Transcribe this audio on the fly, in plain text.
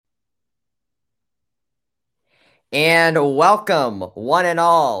And welcome, one and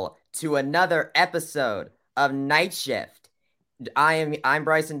all, to another episode of Night Shift. I'm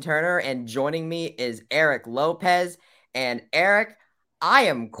Bryson Turner, and joining me is Eric Lopez. And Eric, I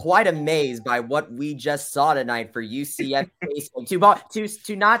am quite amazed by what we just saw tonight for UCF baseball.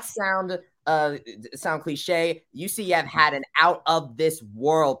 To not sound cliche, UCF had an out of this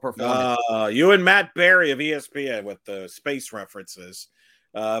world performance. You and Matt Berry of ESPN with the space references.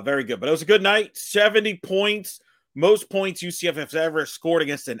 Very good. But it was a good night. 70 points. Most points UCF has ever scored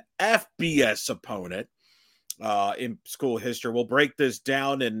against an FBS opponent in school history. We'll break this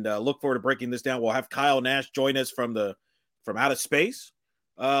down and look forward to breaking this down. We'll have Kyle Nash join us from outer space.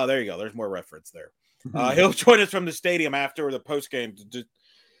 There you go. There's more reference there. He'll join us from the stadium after the post game to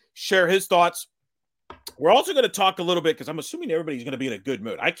share his thoughts. We're also going to talk a little bit because I'm assuming everybody's going to be in a good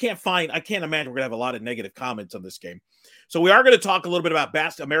mood. I can't imagine we're going to have a lot of negative comments on this game. So we are going to talk a little bit about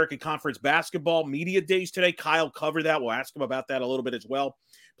American Conference basketball media days today. Kyle covered that. We'll ask him about that a little bit as well.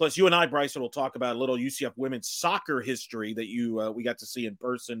 Plus, you and I, Bryson, will talk about a little UCF women's soccer history that we got to see in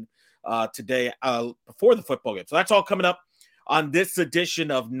person today before the football game. So that's all coming up on this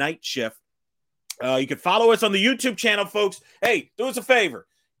edition of Night Shift. You can follow us on the YouTube channel, folks. Hey, do us a favor.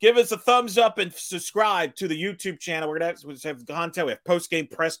 Give us a thumbs up and subscribe to the YouTube channel. We're going to have content. We have post-game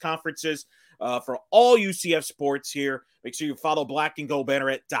press conferences for all UCF sports here. Make sure you follow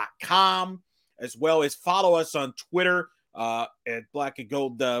blackandgoldbanneret.com, as well as follow us on Twitter at Black and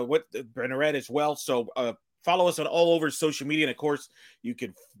Gold Banneret as well. So follow us on all over social media. And, of course, you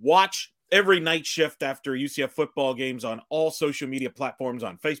can watch every Night Shift after UCF football games on all social media platforms,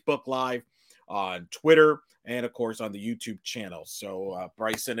 on Facebook Live, on Twitter, and, of course, on the YouTube channel. So,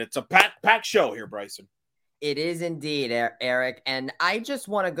 Bryson, it's a packed show here, Bryson. It is indeed, Eric. And I just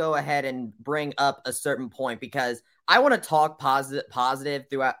want to go ahead and bring up a certain point because I want to talk positive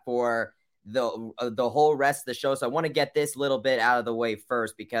throughout for the whole rest of the show. So I want to get this little bit out of the way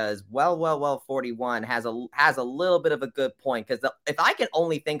first because 41 has a little bit of a good point. Because if I can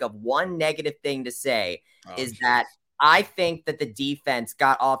only think of one negative thing to say that I think that the defense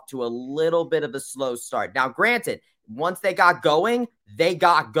got off to a little bit of a slow start. Now, granted, once they got going, they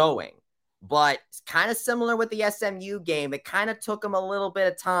got going. But it's kind of similar with the SMU game. It kind of took them a little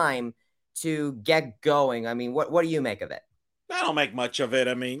bit of time to get going. I mean, what do you make of it? I don't make much of it.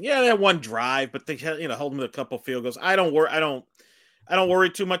 I mean, yeah, they had one drive, but they hold them to a couple field goals. I don't worry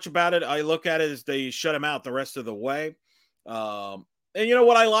too much about it. I look at it as they shut them out the rest of the way. And you know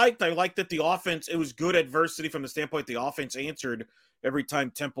what I liked? I liked that the offense, it was good adversity from the standpoint the offense answered every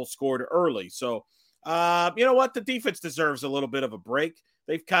time Temple scored early. So, you know what? The defense deserves a little bit of a break.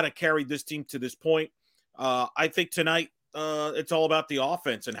 They've kind of carried this team to this point. I think tonight it's all about the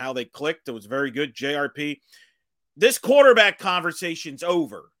offense and how they clicked. It was very good. JRP. This quarterback conversation's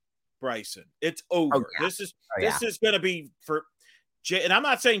over, Bryson. It's over. Oh, yeah. This is going to be for and I'm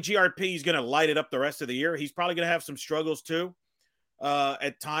not saying GRP is going to light it up the rest of the year. He's probably going to have some struggles too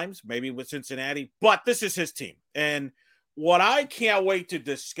at times, maybe with Cincinnati. But this is his team. And what I can't wait to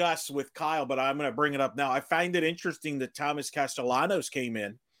discuss with Kyle, but I'm going to bring it up now. I find it interesting that Thomas Castellanos came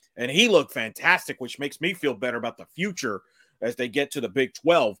in, and he looked fantastic, which makes me feel better about the future as they get to the Big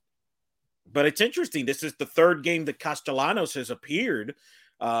 12. But it's interesting. This is the third game that Castellanos has appeared.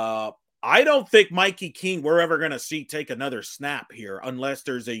 I don't think Mikey Keene we're ever going to see take another snap here unless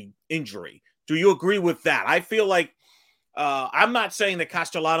there's a injury. Do you agree with that? I feel like I'm not saying that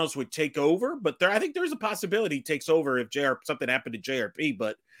Castellanos would take over, but I think there's a possibility he takes over if something happened to JRP.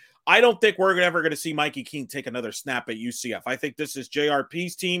 But I don't think we're ever going to see Mikey Keene take another snap at UCF. I think this is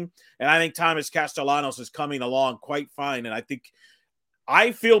JRP's team, and I think Thomas Castellanos is coming along quite fine. And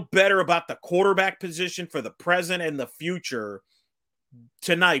I feel better about the quarterback position for the present and the future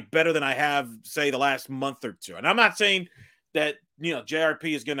tonight, better than I have, say, the last month or two. And I'm not saying that,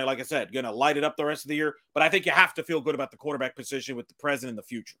 JRP is going to, like I said, going to light it up the rest of the year. But I think you have to feel good about the quarterback position with the present and the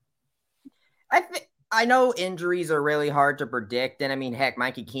future. I know injuries are really hard to predict. And I mean, heck,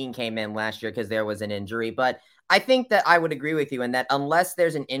 Mikey Keene came in last year because there was an injury. But I think that I would agree with you in that unless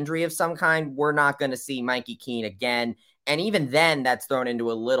there's an injury of some kind, we're not going to see Mikey Keene again. And even then, that's thrown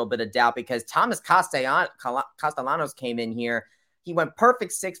into a little bit of doubt because Thomas Castellanos came in here. He went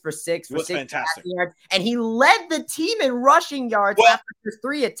perfect 6 for 6 for 6 fantastic yards, and he led the team in rushing yards after his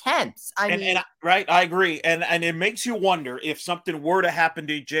 3 attempts. I agree. And it makes you wonder if something were to happen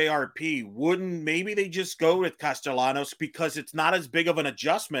to JRP, wouldn't maybe they just go with Castellanos because it's not as big of an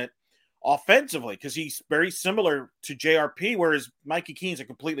adjustment offensively because he's very similar to JRP, whereas Mikey Keene's a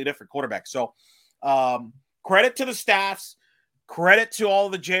completely different quarterback. So credit to the staffs. credit to all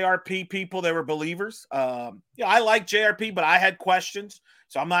the JRP people that were believers. I like JRP, but I had questions.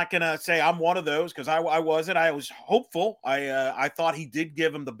 So I'm not going to say I'm one of those because I wasn't. I was hopeful. I thought he did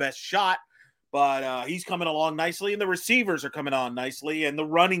give him the best shot, but he's coming along nicely, and the receivers are coming on nicely, and the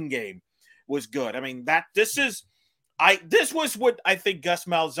running game was good. I mean, this was what I think Gus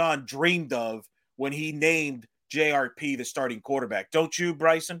Malzahn dreamed of when he named JRP the starting quarterback. Don't you,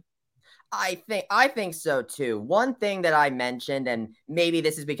 Bryson? I think so too. One thing that I mentioned, and maybe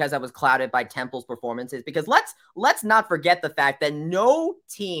this is because I was clouded by Temple's performances, because let's not forget the fact that no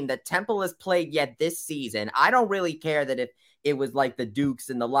team that Temple has played yet this season, I don't really care that if it was like the Dukes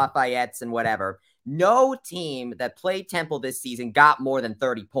and the Lafayettes and whatever, no team that played Temple this season got more than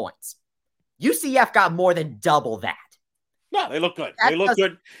 30 points. UCF got more than double that. No, they look good. They look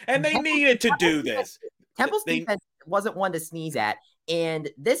good, and they needed to do this. Temple's defense wasn't one to sneeze at. And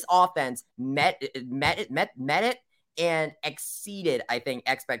this offense met it and exceeded, I think,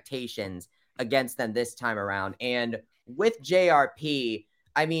 expectations against them this time around. And with JRP,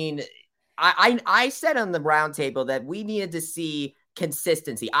 I mean, I said on the roundtable that we needed to see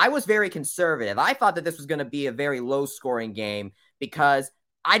consistency. I was very conservative. I thought that this was going to be a very low-scoring game because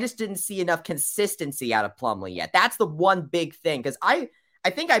I just didn't see enough consistency out of Plumlee yet. That's the one big thing, because I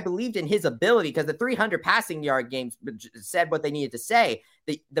think I believed in his ability because the 300 passing yard games said what they needed to say.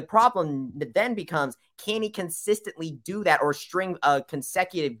 The problem then becomes, can he consistently do that or string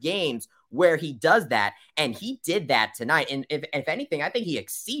consecutive games where he does that? And he did that tonight. And if anything, I think he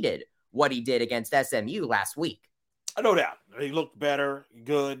exceeded what he did against SMU last week. No doubt. He looked better,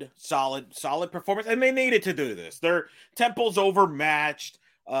 good, solid performance. And they needed to do this. Their Temple's overmatched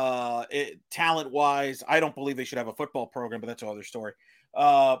talent-wise. I don't believe they should have a football program, but that's another story.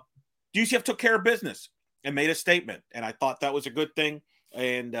 UCF took care of business and made a statement, and I thought that was a good thing.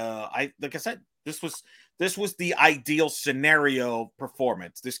 And like I said, this was the ideal scenario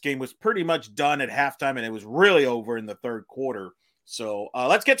performance. This game was pretty much done at halftime, and it was really over in the third quarter. So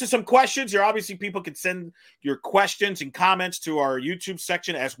let's get to some questions here. Obviously, people can send your questions and comments to our YouTube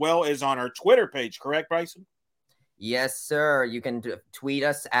section as well as on our Twitter page. Correct, Bryson? Yes, sir. You can tweet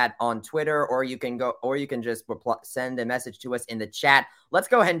us on Twitter, or you can just send a message to us in the chat. Let's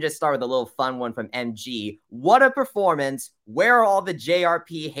go ahead and just start with a little fun one from MG. What a performance. Where are all the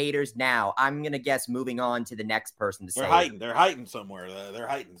JRP haters now? I'm going to guess moving on to the next person to say. They're hiding somewhere. They're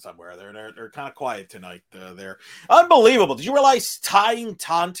hiding somewhere. They're kind of quiet tonight. They're unbelievable. Did you realize tying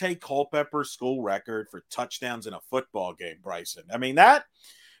Dante Culpepper's school record for touchdowns in a football game, Bryson? I mean, that...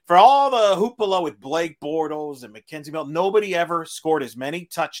 For all the hoopla with Blake Bortles and Mackenzie Milton, nobody ever scored as many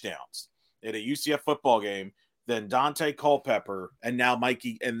touchdowns in a UCF football game than Dante Culpepper and now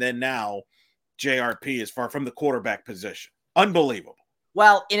Mikey, and then now JRP as far from the quarterback position. Unbelievable.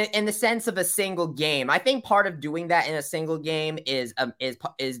 Well, in the sense of a single game, I think part of doing that in a single game is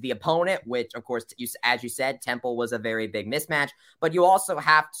the opponent, which, of course, as you said, Temple was a very big mismatch. But you also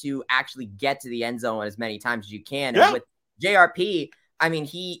have to actually get to the end zone as many times as you can. Yeah. And with JRP, I mean,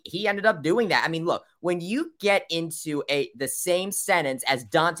 he ended up doing that. I mean, look, when you get into the same sentence as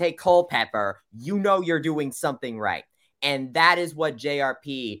Dante Culpepper, you know you're doing something right. And that is what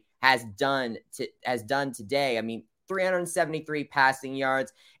JRP has done today. I mean, 373 passing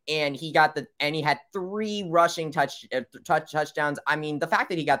yards, and he had 3 rushing touchdowns. I mean, the fact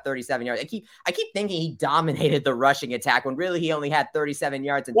that he got 37 yards, I keep thinking he dominated the rushing attack when really he only had 37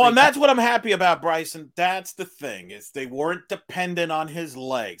 yards. And that's what I'm happy about, Bryson. That's the thing, is they weren't dependent on his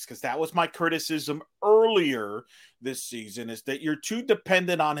legs, because that was my criticism earlier this season, is that you're too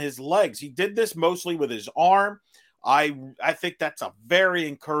dependent on his legs. He did this mostly with his arm. I think that's a very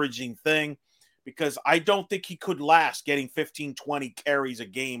encouraging thing, because I don't think he could last getting 15, 20 carries a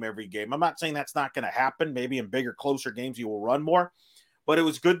game every game. I'm not saying that's not going to happen. Maybe in bigger, closer games he will run more. But it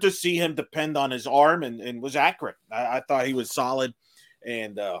was good to see him depend on his arm and was accurate. I thought he was solid.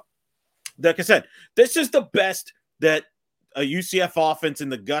 And like I said, this is the best that a UCF offense in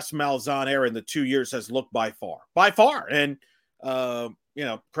the Gus Malzahn era in the 2 years has looked by far. By far. And,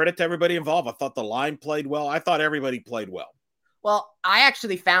 credit to everybody involved. I thought the line played well. I thought everybody played well. Well, I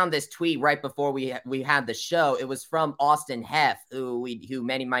actually found this tweet right before we had the show. It was from Austin Heff, who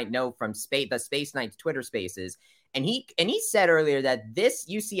many might know from the Space Knights Twitter Spaces, and he said earlier that this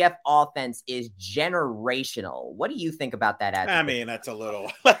UCF offense is generational. What do you think about that? I mean, that's a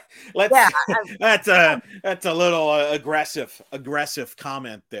little that's a little aggressive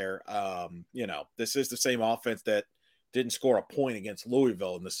comment there. This is the same offense that didn't score a point against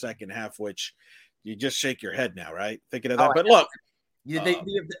Louisville in the second half, which you just shake your head now, right? Thinking of that. But look, the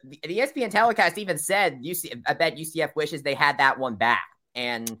ESPN telecast even said, I bet UCF wishes they had that one back.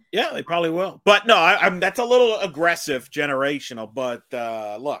 And yeah, they probably will. But no, I'm that's a little aggressive, generational. But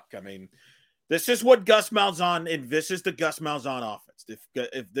look, I mean, this is what Gus Malzahn, and this is the Gus Malzahn offense.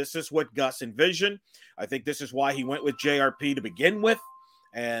 If this is what Gus envisioned, I think this is why he went with JRP to begin with.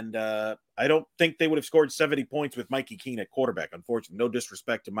 And I don't think they would have scored 70 points with Mikey Keene at quarterback, unfortunately. No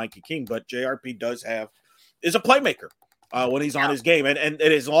disrespect to Mikey Keene, but JRP is a playmaker when he's on his game. And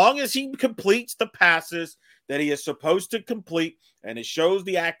as long as he completes the passes that he is supposed to complete and it shows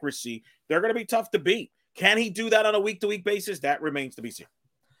the accuracy, they're going to be tough to beat. Can he do that on a week-to-week basis? That remains to be seen.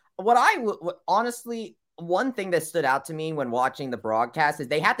 Honestly, one thing that stood out to me when watching the broadcast is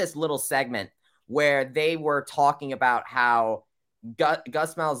they had this little segment where they were talking about how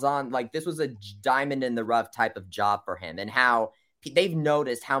Gus Malzahn, like, this was a diamond in the rough type of job for him, and how they've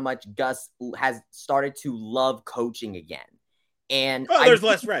noticed how much Gus has started to love coaching again. And there's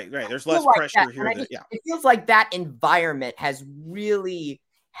less There's less pressure here. It feels like that environment has really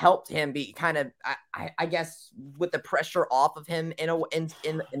helped him be kind of, I guess, with the pressure off of him in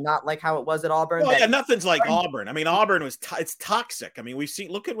not like how it was at Auburn. Well, nothing's like Auburn. I mean, Auburn it's toxic. I mean,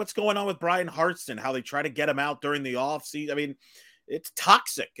 look at what's going on with Brian Hartson, how they try to get him out during the offseason. I mean, it's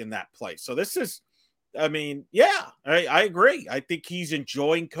toxic in that place. So this is, I mean, yeah, I agree. I think he's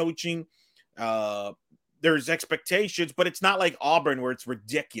enjoying coaching. There's expectations, but it's not like Auburn where it's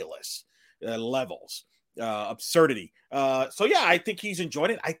ridiculous levels. Absurdity. So yeah, I think he's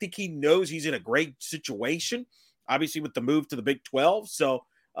enjoying it. I think he knows he's in a great situation, obviously with the move to the Big 12. So,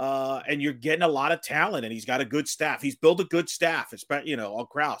 and you're getting a lot of talent, and he's got a good staff. He's built a good staff, especially, all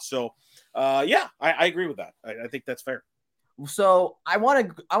Krause. So, yeah, I agree with that. I think that's fair. So I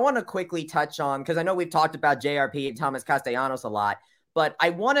want to quickly touch on, because I know we've talked about JRP and Thomas Castellanos a lot, but I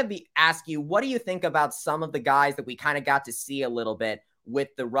want to ask you, what do you think about some of the guys that we kind of got to see a little bit with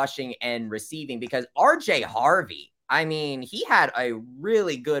the rushing and receiving? Because RJ Harvey, I mean, he had a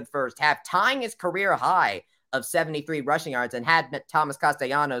really good first half, tying his career high of 73 rushing yards, and had Thomas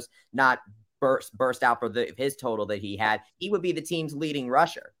Castellanos not burst out for his total that he had, he would be the team's leading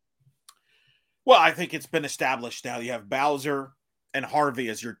rusher. Well, I think it's been established now. You have Bowser and Harvey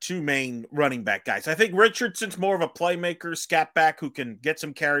as your two main running back guys. I think Richardson's more of a playmaker, scat back who can get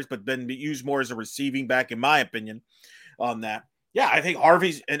some carries, but then be used more as a receiving back, in my opinion, on that. Yeah, I think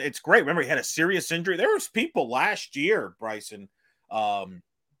Harvey's, and it's great. Remember, he had a serious injury. There was people last year, Bryson,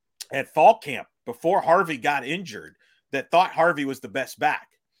 at fall camp before Harvey got injured that thought Harvey was the best back.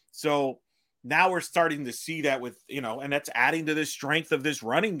 So now we're starting to see that with, and that's adding to the strength of this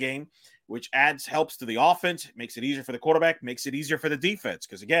running game, which helps to the offense, makes it easier for the quarterback, makes it easier for the defense.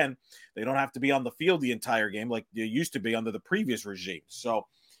 Because again, they don't have to be on the field the entire game like they used to be under the previous regime. So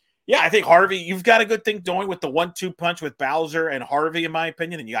yeah, I think Harvey, you've got a good thing going with the 1-2 punch with Bowser and Harvey, in my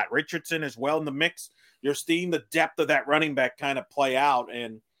opinion. And you got Richardson as well in the mix. You're seeing the depth of that running back kind of play out,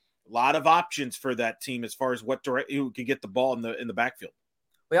 and a lot of options for that team as far as who can get the ball in the backfield.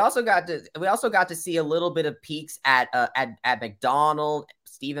 We also got to see a little bit of peaks at McDonald,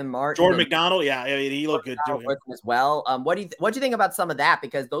 Stephen Martin, Jordan McDonald. Yeah, he looked good too as well. What do you think about some of that?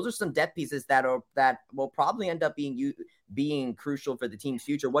 Because those are some depth pieces that will probably end up being crucial for the team's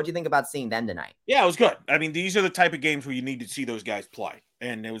future. What do you think about seeing them tonight? Yeah, it was good. I mean, these are the type of games where you need to see those guys play,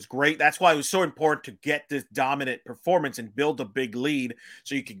 and it was great. That's why it was so important to get this dominant performance and build a big lead,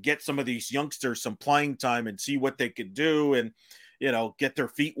 so you could get some of these youngsters some playing time and see what they could do, and get their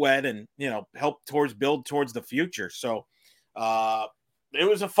feet wet and, help build towards the future. So it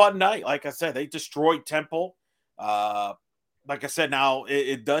was a fun night. Like I said, they destroyed Temple. Like I said, now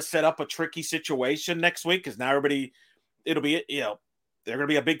it does set up a tricky situation next week, because now it'll be, they're going to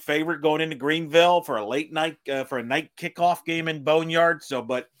be a big favorite going into Greenville for a late night, for a night kickoff game in Boneyard. So,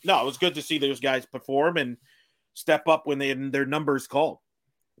 but no, it was good to see those guys perform and step up when their numbers called.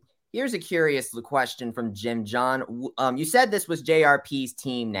 Here's a curious question from Jim John. You said this was JRP's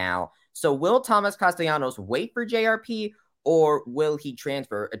team now. So will Thomas Castellanos wait for JRP, or will he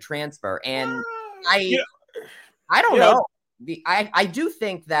transfer? And I don't know. I do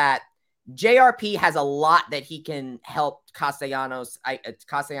think that JRP has a lot that he can help Castellanos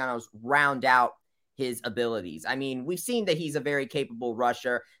round out his abilities. I mean, we've seen that he's a very capable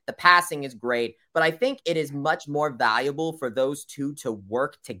rusher. The passing is great, but I think it is much more valuable for those two to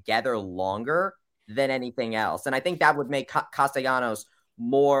work together longer than anything else. And I think that would make Castellanos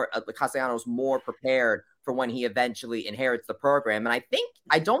more prepared for when he eventually inherits the program. And I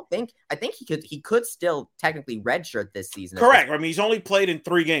think he could still technically redshirt this season. Correct. I mean, he's only played in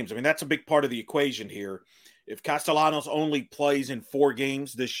 3 games. I mean, that's a big part of the equation here. If Castellanos only plays in 4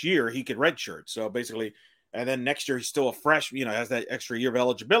 games this year, he could redshirt. So basically, and then next year he's still a fresh, has that extra year of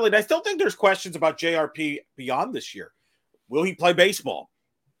eligibility. And I still think there's questions about JRP beyond this year. Will he play baseball?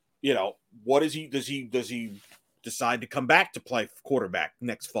 What is he? Does he decide to come back to play quarterback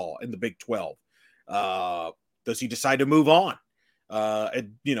next fall in the Big 12? Does he decide to move on?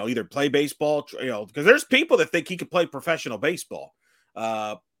 And either play baseball, because there's people that think he could play professional baseball.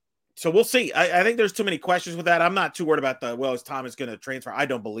 So we'll see. I think there's too many questions with that. I'm not too worried about is Thomas going to transfer? I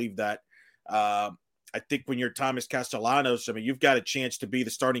don't believe that. I think when you're Thomas Castellanos, you've got a chance to be the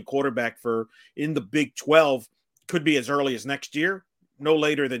starting quarterback in the Big 12. Could be as early as next year, no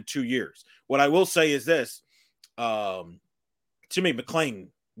later than 2 years. What I will say is this: Timmy McClain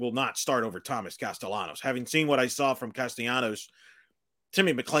will not start over Thomas Castellanos. Having seen what I saw from Castellanos,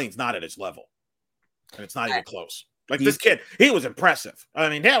 Timmy McClain's not at his level, and it's not even close. This kid, he was impressive.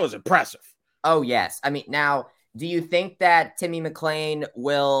 That was impressive. Oh, yes. Now, do you think that Timmy McClain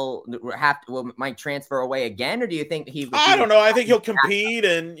might transfer away again, or do you think I don't know. I think he'll compete,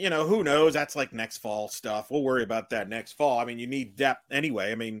 and who knows? That's like next fall stuff. We'll worry about that next fall. You need depth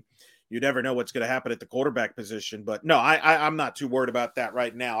anyway. You never know what's going to happen at the quarterback position, but no, I'm not too worried about that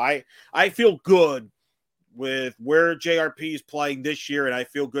right now. I feel good with where JRP is playing this year, and I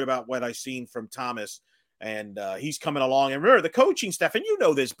feel good about what I've seen from Thomas. And he's coming along. And remember, the coaching staff, and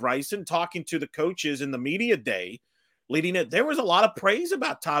this, Bryson, talking to the coaches in the media day leading it, there was a lot of praise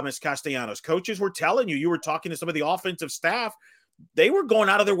about Thomas Castellanos. Coaches were telling you were talking to some of the offensive staff. They were going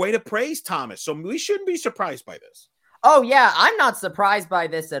out of their way to praise Thomas. So we shouldn't be surprised by this. Oh, yeah. I'm not surprised by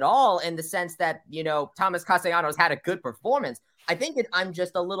this at all in the sense that, Thomas Castellanos had a good performance. I think I'm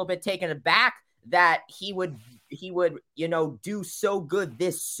just a little bit taken aback that he would, do so good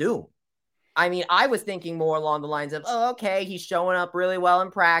this soon. I was thinking more along the lines of, okay, he's showing up really well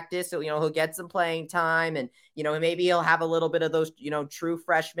in practice. So, he'll get some playing time and, maybe he'll have a little bit of those, true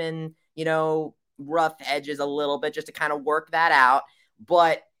freshman, rough edges a little bit just to kind of work that out.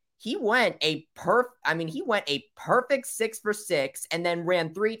 But he went a perfect 6 for 6 and then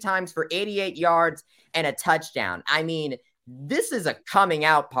ran 3 times for 88 yards and a touchdown. This is a coming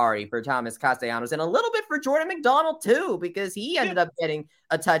out party for Thomas Castellanos and a little bit for Jordan McDonald too, because he ended up getting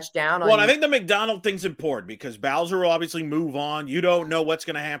a touchdown. Well, I think the McDonald thing's important because Bowser will obviously move on. You don't know what's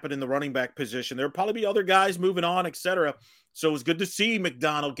going to happen in the running back position. There'll probably be other guys moving on, etc. So it was good to see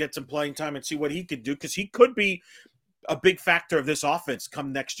McDonald get some playing time and see what he could do, because he could be a big factor of this offense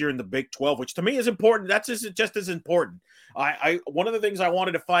come next year in the Big 12, which to me is important. That's just as important. One of the things I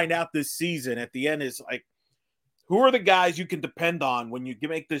wanted to find out this season at the end is who are the guys you can depend on when you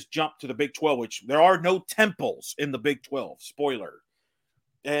make this jump to the Big 12, which there are no Temples in the Big 12, spoiler.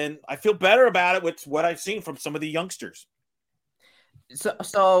 And I feel better about it with what I've seen from some of the youngsters.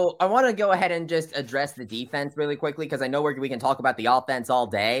 So I want to go ahead and just address the defense really quickly, because I know we can talk about the offense all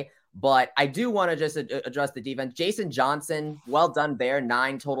day, but I do want to just address the defense. Jason Johnson, well done there.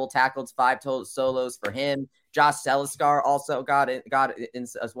 9 total tackles, 5 total solos for him. Josh Seliscar also got it in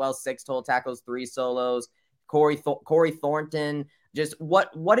as well. 6 total tackles, 3 solos. Corey Thornton. Just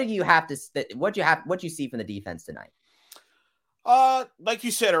what do you have to what you see from the defense tonight? Like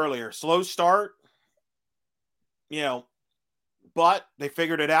you said earlier, slow start. But they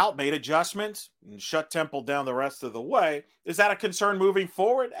figured it out, made adjustments, and shut Temple down the rest of the way. Is that a concern moving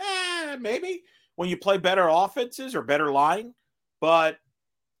forward? Maybe when you play better offenses or better line. But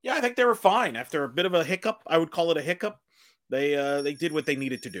yeah, I think they were fine after a bit of a hiccup. I would call it a hiccup. They did what they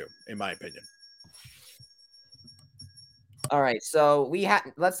needed to do, in my opinion. All right, so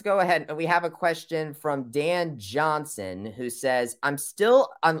let's go ahead. We have a question from Dan Johnson, who says, I'm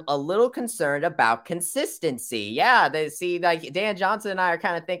a little concerned about consistency. Yeah, Dan Johnson and I are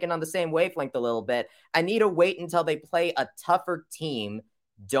kind of thinking on the same wavelength a little bit. I need to wait until they play a tougher team,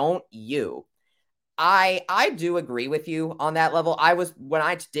 don't you? I do agree with you on that level. When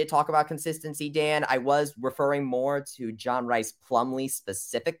I did talk about consistency, Dan, I was referring more to John Rice Plumlee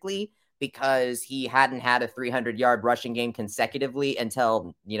specifically, because he hadn't had a 300-yard rushing game consecutively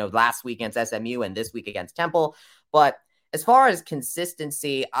until, last week against SMU and this week against Temple. But as far as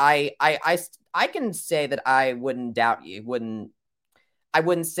consistency, I can say that I wouldn't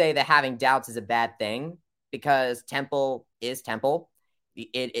say that having doubts is a bad thing, because Temple is Temple.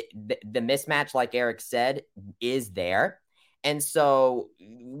 The mismatch, like Eric said, is there. And so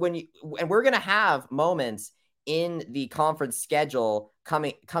we're going to have moments in the conference schedule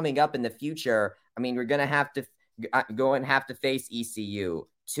coming up in the future. We're going to have to face ECU,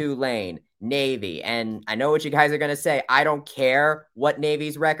 Tulane, Navy. And I know what you guys are going to say. I don't care what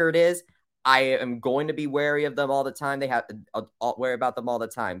Navy's record is. I am going to be wary of them all the time. I'll worry about them all the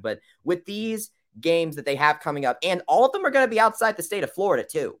time. But with these games that they have coming up, and all of them are going to be outside the state of Florida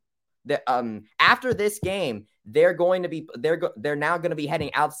too. After this game, they're now going to be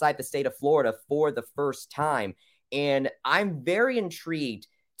heading outside the state of Florida for the first time. And I'm very intrigued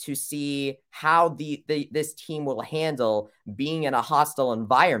to see how this team will handle being in a hostile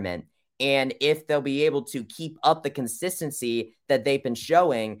environment and if they'll be able to keep up the consistency that they've been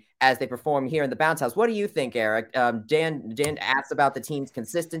showing as they perform here in the Bounce House. What do you think, Eric? Dan asked about the team's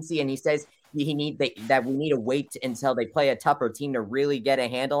consistency, and he says that we need to wait until they play a tougher team to really get a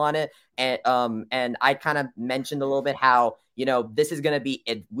handle on it. And I kind of mentioned a little bit how, this is going to be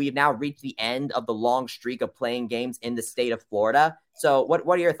it. We've now reached the end of the long streak of playing games in the state of Florida. So what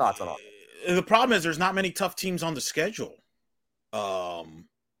are your thoughts on all this? The problem is there's not many tough teams on the schedule.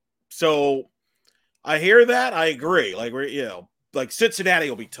 So I hear that. I agree. Like Cincinnati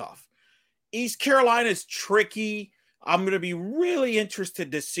will be tough. East Carolina is tricky. I'm going to be really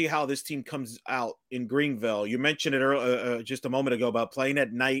interested to see how this team comes out in Greenville. You mentioned it just a moment ago about playing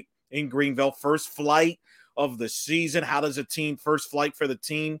at night in Greenville. First flight of the season. How does first flight for the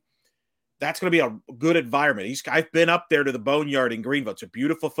team? That's going to be a good environment. I've been up there to the Boneyard in Greenville. It's a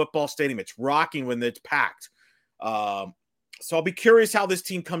beautiful football stadium. It's rocking when it's packed. So I'll be curious how this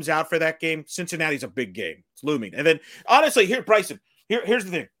team comes out for that game. Cincinnati's a big game. It's looming. And then, honestly, Bryson, here's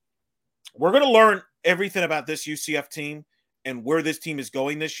the thing. We're going to learn everything about this UCF team and where this team is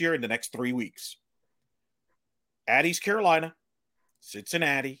going this year in the next 3 weeks. At East Carolina,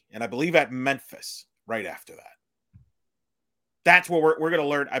 Cincinnati, and I believe at Memphis right after that. That's where we're going to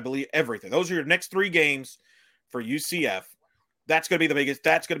learn, I believe, everything. Those are your next 3 games for UCF. That's going to be the biggest.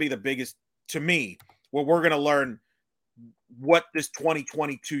 That's going to be the biggest, to me, where we're going to learn what this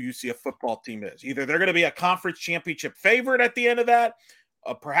 2022 UCF football team is. Either they're going to be a conference championship favorite at the end of that,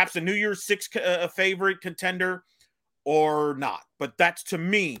 perhaps a New Year's Six favorite contender, or not. But that's, to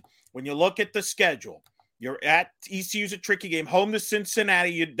me, when you look at the schedule, you're at ECU's a tricky game, home to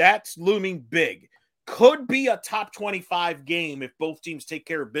Cincinnati. That's looming big. Could be a top 25 game if both teams take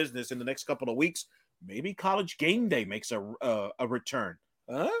care of business in the next couple of weeks. Maybe College Game Day makes a return.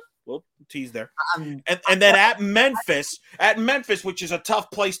 We'll tease there. And then at Memphis, which is a tough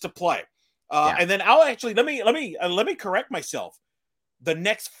place to play. And then I'll actually let me correct myself. The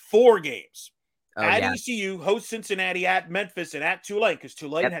next 4 games at ECU, host Cincinnati, at Memphis, and at Tulane, because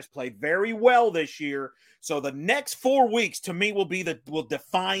Tulane has played very well this year. So the next 4 weeks to me will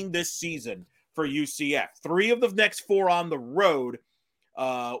define this season for UCF. 3 of the next 4 on the road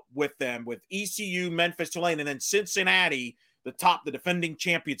with ECU, Memphis, Tulane, and then Cincinnati, the defending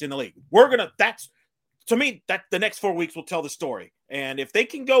champions in the league. To me, the next 4 weeks will tell the story. And if they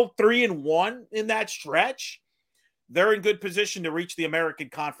can go 3-1 in that stretch, they're in good position to reach the American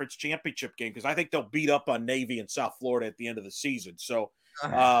Conference Championship game, because I think they'll beat up on Navy and South Florida at the end of the season. So,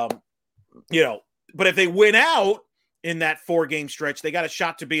 but if they win out in that 4-game stretch, they got a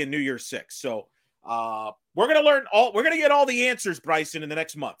shot to be in New Year's Six. So we're going to get all the answers, Bryson, in the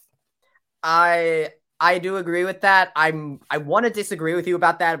next month. I do agree with that. I want to disagree with you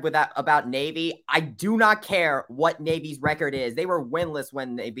about that, about Navy. I do not care what Navy's record is. They were winless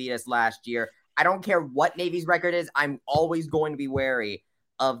when they beat us last year. I don't care what Navy's record is. I'm always going to be wary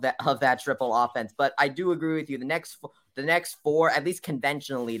of that triple offense. But I do agree with you. The next 4, at least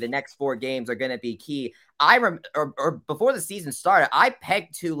conventionally, the next 4 games are going to be key. Before the season started, I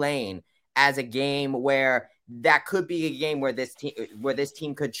pegged Tulane as a game where that could be a game where this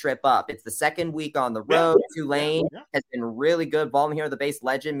team could trip up. It's the second week on the road. Tulane has been really good. Volin here, the base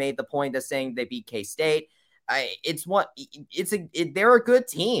legend, made the point of saying they beat K-State. They're a good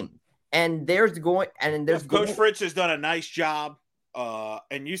team. And Coach Fritz has done a nice job,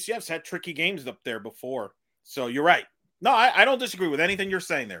 and UCF's had tricky games up there before. So you're right. No, I don't disagree with anything you're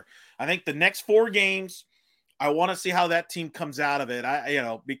saying there. I think the next 4 games, I want to see how that team comes out of it.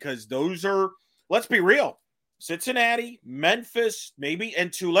 Because those are, let's be real, Cincinnati, Memphis, maybe,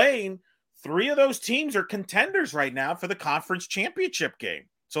 and Tulane. 3 of those teams are contenders right now for the conference championship game.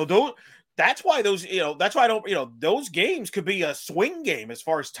 So that's why those games could be a swing game as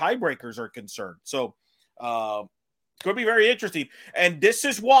far as tiebreakers are concerned. So it's going to be very interesting. And this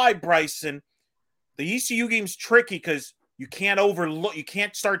is why, Bryson, the ECU game's tricky, because you can't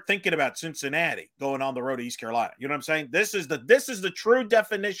start thinking about Cincinnati going on the road to East Carolina. You know what I'm saying? This is the true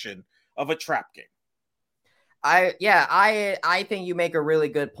definition of a trap game. I think you make a really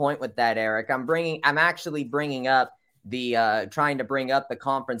good point with that, Eric. I'm actually bringing up trying to bring up the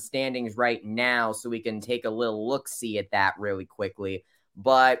conference standings right now so we can take a little look-see at that really quickly.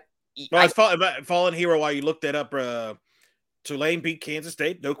 But Fallen Hero, while you looked that up, Tulane beat Kansas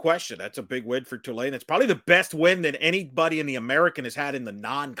State, no question. That's a big win for Tulane. It's probably the best win that anybody in the American has had in the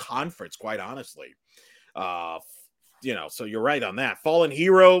non-conference, quite honestly. So you're right on that. Fallen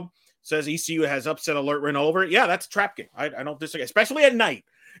Hero says ECU has upset alert win over. Yeah, that's a trap game. I don't disagree, especially at night.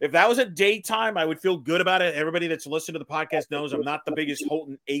 If that was a daytime, I would feel good about it. Everybody that's listened to the podcast knows I'm not the biggest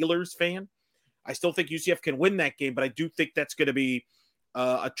Holton Ahlers fan. I still think UCF can win that game, but I do think that's going to be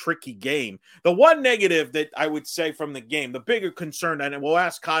a tricky game. The one negative that I would say from the game, the bigger concern, and we'll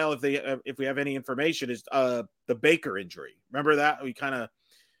ask Kyle if we have any information, is the Baker injury. Remember that? We kind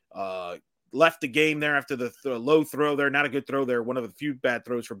of left the game there after the low throw there. Not a good throw there. One of the few bad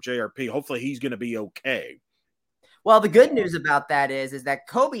throws from JRP. Hopefully he's going to be okay. Well, the good news about that is that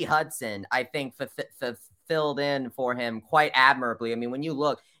Kobe Hudson, I think, filled in for him quite admirably. I mean, when you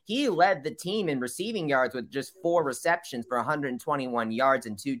look, he led the team in receiving yards with just 4 receptions for 121 yards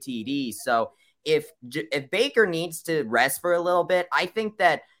and 2 TDs. So if Baker needs to rest for a little bit, I think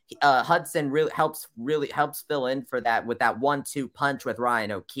that Hudson really helps fill in for that with that 1-2 punch with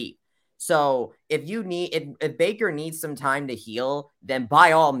Ryan O'Keefe. So if Baker needs some time to heal, then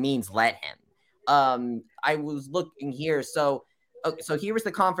by all means let him. I was looking here. So here was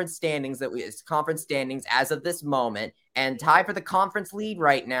the conference standings as of this moment, and tied for the conference lead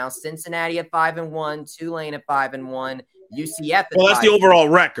right now. Cincinnati at 5-1, Tulane at 5-1, UCF. Well, that's the overall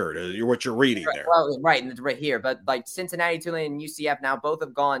record. What you're reading there. Well, right here, but like Cincinnati, Tulane, and UCF now both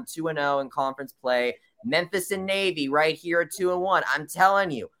have gone 2-0 in conference play. Memphis and Navy right here at 2-1. I'm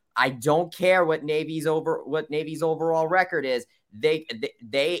telling you, I don't care what Navy's overall record is. They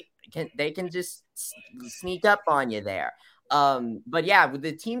can just sneak up on you there. But yeah, with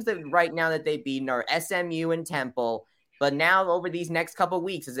the teams that right now that they've beaten are SMU and Temple. But now over these next couple of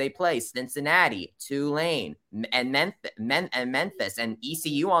weeks as they play Cincinnati, Tulane, and Memphis, and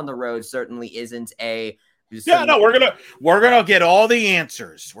ECU on the road certainly isn't a. We're gonna get all the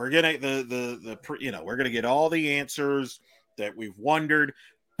answers. We're gonna we're gonna get all the answers that we've wondered.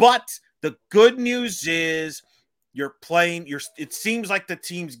 But the good news is it seems like the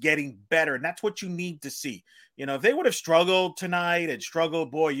team's getting better, and that's what you need to see. If they would have struggled tonight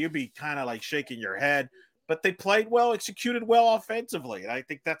boy, you'd be kind of like shaking your head. But they played well, executed well offensively. And I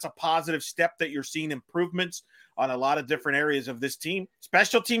think that's a positive step that you're seeing improvements on a lot of different areas of this team.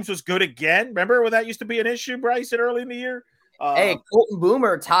 Special teams was good again. Remember when that used to be an issue, Bryson, early in the year? Hey, Colton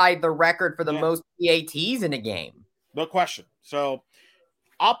Boomer tied the record for the most PATs in a game. No question. So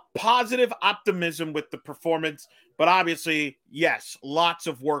positive optimism with the performance. But obviously, yes, lots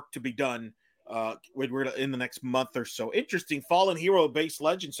of work to be done when we're in the next month or so. Interesting. Fallen Hero Base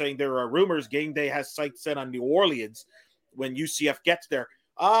Legend saying there are rumors game day has sights set on New Orleans when UCF gets there.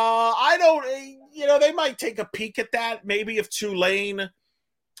 I don't, they might take a peek at that. Maybe if Tulane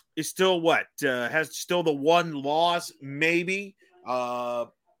is still has still the one loss, maybe.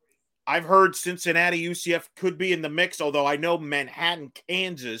 I've heard Cincinnati, UCF could be in the mix, although I know Manhattan,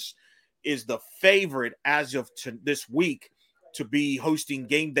 Kansas is the favorite as of this week to be hosting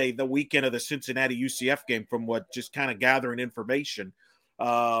game day the weekend of the Cincinnati UCF game, from what just kind of gathering information.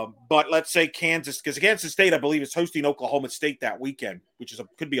 But let's say Kansas, because Kansas State, I believe, is hosting Oklahoma State that weekend, which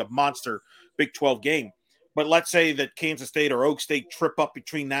could be a monster Big 12 game. But let's say that Kansas State or Oak State trip up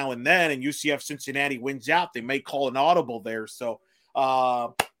between now and then, and UCF Cincinnati wins out. They may call an audible there. So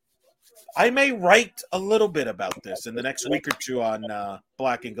I may write a little bit about this in the next week or two on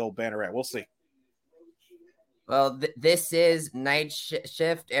Black and Gold Banneret. We'll see. Well, this is Night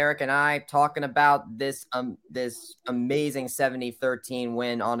Shift. Eric and I talking about this amazing 70-13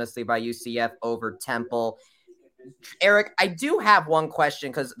 win, honestly, by UCF over Temple. Eric, I do have one question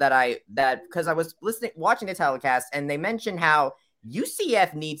because I was watching the telecast, and they mentioned how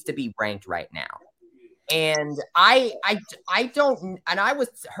UCF needs to be ranked right now. And I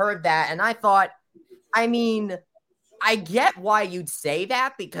heard that, and I thought, I mean, I get why you'd say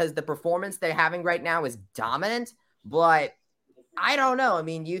that because the performance they're having right now is dominant, but I don't know. I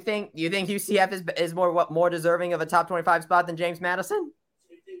mean, you think UCF is more deserving of a top 25 spot than James Madison?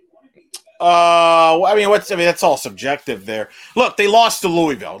 That's all subjective there. Look, they lost to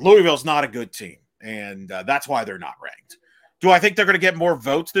Louisville. Louisville's not a good team, and that's why they're not ranked. Do I think they're going to get more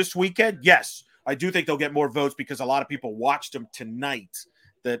votes this weekend? Yes, I do think they'll get more votes because a lot of people watched them tonight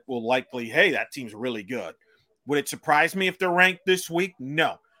that will likely, hey, that team's really good. Would it surprise me if they're ranked this week?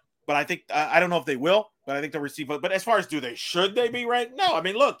 No. But I think I don't know if they will, but I think they'll receive votes. But as far as should they be ranked? No. I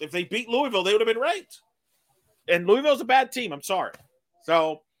mean, look, if they beat Louisville, they would have been ranked. And Louisville's a bad team. I'm sorry.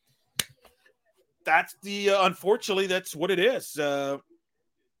 So that's unfortunately, that's what it is. And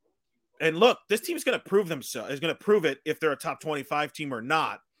look, this team is going to prove themselves. Is going to prove it if they're a top 25 team or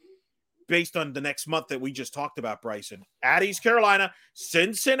not, based on the next month that we just talked about, Bryson. At East Carolina,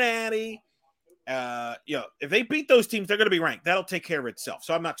 Cincinnati. If they beat those teams, they're going to be ranked. That'll take care of itself.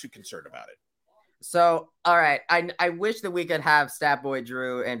 So I'm not too concerned about it. So, all right, I wish that we could have Statboy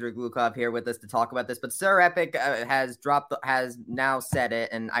Drew, Andrew Glukov here with us to talk about this, but Sir Epic has now said it,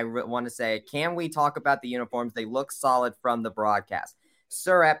 and I want to say, can we talk about the uniforms? They look solid from the broadcast.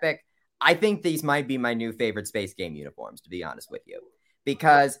 Sir Epic, I think these might be my new favorite Space Game uniforms, to be honest with you,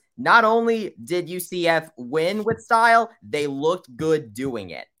 because not only did UCF win with style, they looked good doing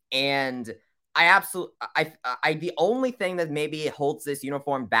it, and the only thing that maybe holds this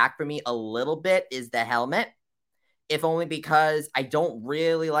uniform back for me a little bit is the helmet. If only because I don't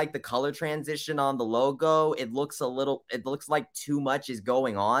really like the color transition on the logo. It looks like too much is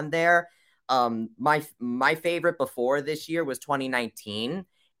going on there. My favorite before this year was 2019,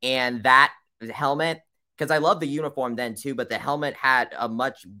 and that helmet, because I love the uniform then too, but the helmet had a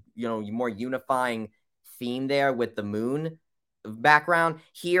much more unifying theme there with the moon background.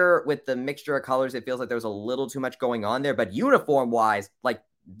 Here with the mixture of colors, it feels like there's a little too much going on there, but uniform wise, like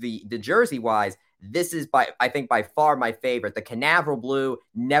the jersey wise, this is I think by far my favorite. The Canaveral blue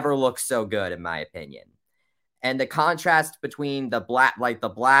never looks so good in my opinion, and the contrast between the black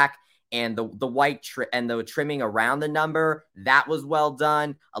and the white and the trimming around the number, that was well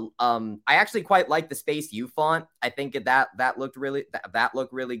done. I actually quite like the Space U font. I think that looked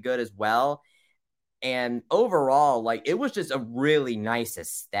really good as well. And overall, like, it was just a really nice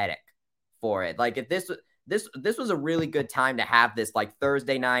aesthetic for it. Like, if this was a really good time to have this like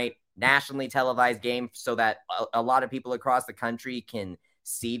Thursday night nationally televised game, so that a lot of people across the country can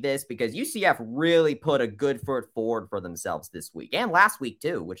see this, because UCF really put a good foot forward for themselves this week and last week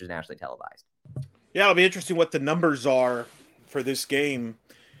too, which is nationally televised. Yeah, it'll be interesting what the numbers are for this game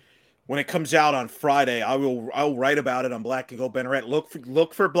when it comes out on Friday. I'll write about it on Black and Gold Banneret.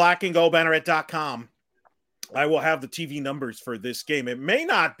 Look for blackandgoldbanneret.com. I will have the TV numbers for this game. It may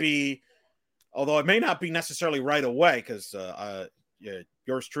not be necessarily right away, because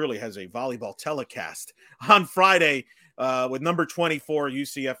yours truly has a volleyball telecast on Friday with number 24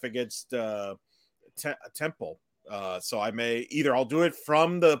 UCF against Temple. So I'll do it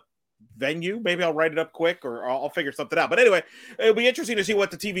from the venue. Maybe I'll write it up quick, or I'll figure something out. But anyway, it'll be interesting to see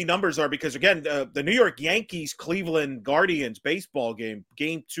what the TV numbers are, because again, the New York Yankees Cleveland Guardians baseball game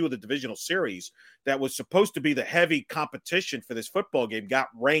 2 of the divisional series that was supposed to be the heavy competition for this football game got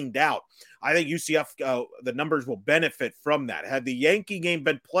rained out. I think UCF, the numbers will benefit from that. Had the Yankee game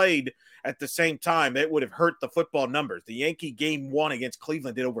been played at the same time, it would have hurt the football numbers. The Yankee game 1 against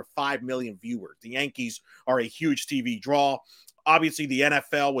Cleveland did over 5 million viewers. The Yankees are a huge TV draw. Obviously, the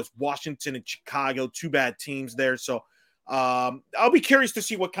NFL was Washington and Chicago, 2 bad teams there. So I'll be curious to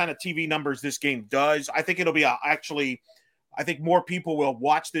see what kind of TV numbers this game does. I think it'll be I think more people will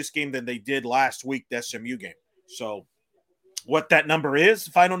watch this game than they did last week, the SMU game. So what that number is,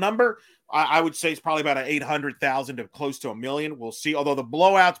 final number, I would say it's probably about 800,000 to close to 1 million. We'll see. Although the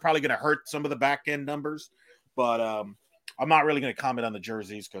blowout's probably going to hurt some of the back end numbers, but I'm not really going to comment on the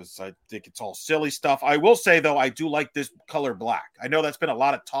jerseys because I think it's all silly stuff. I will say, though, I do like this color black. I know that's been a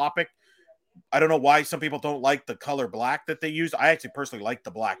lot of topic. I don't know why some people don't like the color black that they use. I actually personally like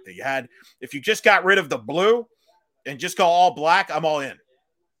the black that you had. If you just got rid of the blue and just go all black, I'm all in.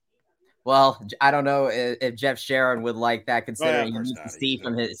 Well, I don't know if Jeff Sharon would like that, considering he used to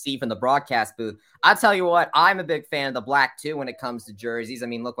see from the broadcast booth. I'll tell you what, I'm a big fan of the black too when it comes to jerseys. I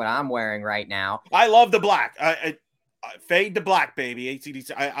mean, look what I'm wearing right now. I love the black. I fade to black, baby. ACDC.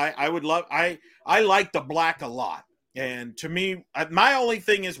 I like the black a lot. And to me, my only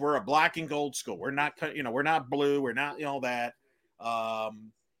thing is we're a black and gold school. We're not, we're not blue. We're not, that.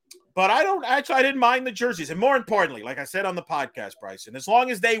 But I didn't mind the jerseys. And more importantly, like I said on the podcast, Bryson, as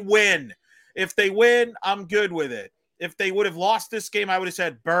long as they win, if they win, I'm good with it. If they would have lost this game, I would have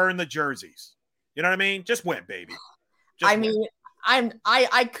said, burn the jerseys. You know what I mean? Just win, baby.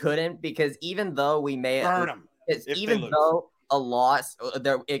 I couldn't, because even though we may burn them. Even though a loss,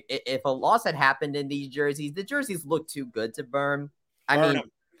 if a loss had happened in these jerseys, the jerseys look too good to burn. Burn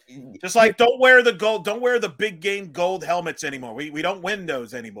them. Just like don't wear the big game gold helmets anymore. We don't win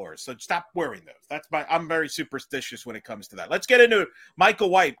those anymore. So stop wearing those. I'm very superstitious when it comes to that. Let's get into Michael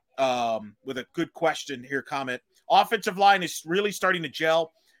White with a good question here, comment. Offensive line is really starting to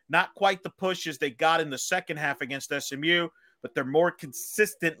gel. Not quite the push as they got in the second half against SMU, but they're more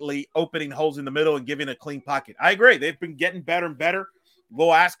consistently opening holes in the middle and giving a clean pocket. I agree. They've been getting better and better.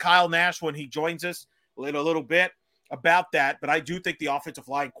 We'll ask Kyle Nash when he joins us a little bit about that, but I do think the offensive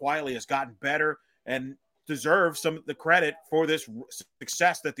line quietly has gotten better and deserves some of the credit for this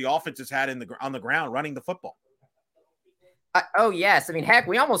success that the offense has had on the ground running the football. Oh yes, I mean, heck,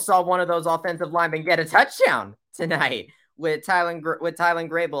 we almost saw one of those offensive linemen get a touchdown tonight with Tylen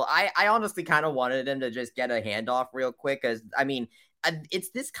Grable. I honestly kind of wanted him to just get a handoff real quick, because I mean, it's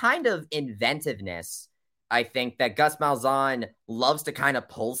this kind of inventiveness, I think, that Gus Malzahn loves to kind of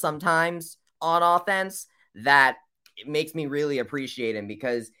pull sometimes on offense that it makes me really appreciate him,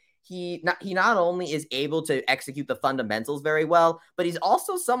 because he not only is able to execute the fundamentals very well, but he's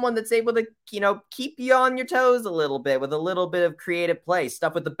also someone that's able to, keep you on your toes a little bit with a little bit of creative play,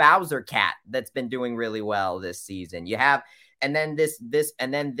 stuff with the Bowser cat that's been doing really well this season. You have, and then this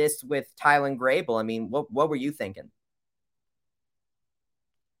with Tylan Grable. I mean, what were you thinking?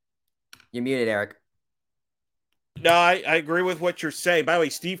 You're muted, Eric. No, I agree with what you're saying. By the way,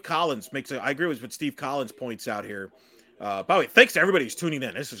 Steve Collins I agree with what Steve Collins points out here. By the way, thanks to everybody who's tuning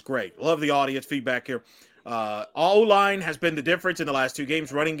in. This is great. Love the audience feedback here. O-line has been the difference in the last 2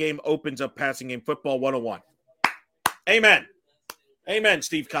 games. Running game opens up passing game football 101. Amen. Amen,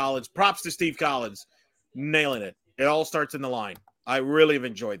 Steve Collins. Props to Steve Collins. Nailing it. It all starts in the line. I really have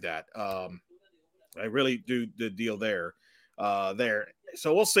enjoyed that. I really do the deal there.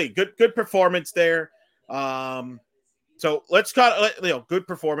 So we'll see. Good performance there. So let's good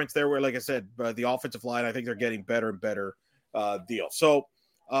performance there where, like I said, the offensive line, I think they're getting better and better deal. So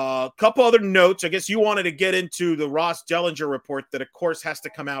a couple other notes. I guess you wanted to get into the Ross Dellinger report that, of course, has to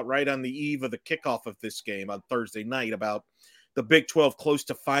come out right on the eve of the kickoff of this game on Thursday night about the Big 12 close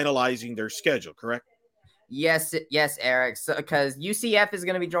to finalizing their schedule, correct? Yes, Eric. So, because UCF is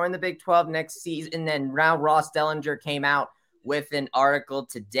going to be joining the Big 12 next season, and then Ross Dellinger came out with an article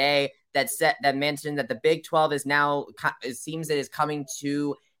today that mentioned that the Big 12 is now, it seems it is coming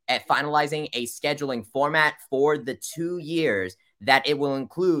to finalizing a scheduling format for the 2 years that it will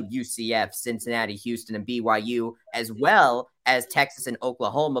include UCF, Cincinnati, Houston, and BYU, as well as Texas and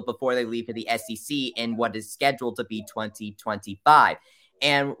Oklahoma before they leave to the SEC in what is scheduled to be 2025.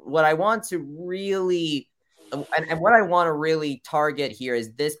 And what I want to really target here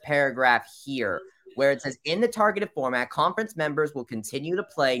is this paragraph here, where it says, in the targeted format, conference members will continue to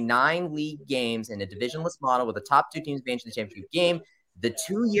play 9 league games in a divisionless model with the top 2 teams being in the championship game. The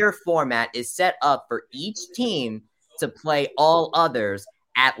 2-year format is set up for each team to play all others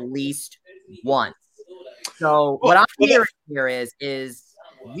at least once. So what I'm hearing here is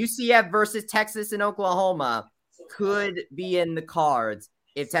UCF versus Texas and Oklahoma could be in the cards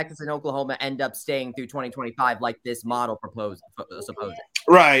if Texas and Oklahoma end up staying through 2025 like this model supposes.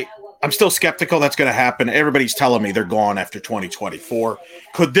 Right. I'm still skeptical that's going to happen. Everybody's telling me they're gone after 2024.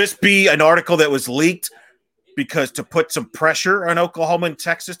 Could this be an article that was leaked because to put some pressure on Oklahoma and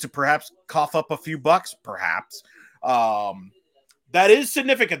Texas to perhaps cough up a few bucks? Perhaps. That is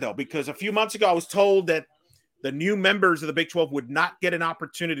significant, though, because a few months ago I was told that the new members of the Big 12 would not get an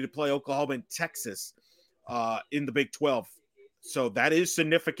opportunity to play Oklahoma and Texas in the Big 12. So that is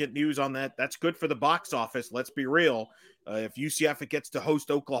significant news on that. That's good for the box office. Let's be real. If UCF gets to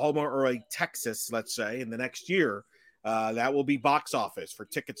host Oklahoma or a Texas, let's say, in the next year, that will be box office for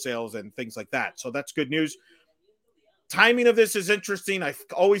ticket sales and things like that. So that's good news. Timing of this is interesting. I've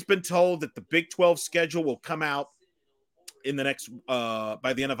always been told that the Big 12 schedule will come out in the next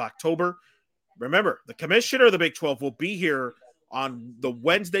by the end of October. Remember, the commissioner of the Big 12 will be here on the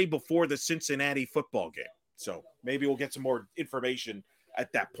Wednesday before the Cincinnati football game. So maybe we'll get some more information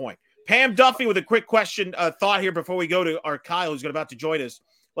at that point. Pam Duffy with a quick question, thought here before we go to our Kyle, who's about to join us.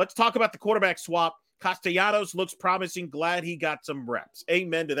 Let's talk about the quarterback swap. Castellanos looks promising. Glad he got some reps.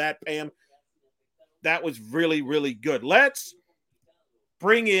 Amen to that, Pam. That was really, really good. Let's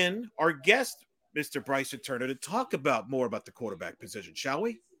bring in our guest, Mr. Bryson Turner, to talk more about the quarterback position, shall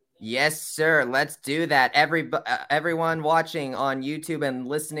we? Yes, sir. Let's do that. Everyone watching on YouTube and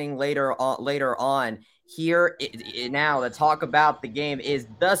listening later on, here now to talk about the game is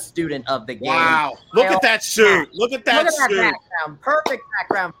the student of the game. Wow. Look at that suit. Look at that suit. Background. Perfect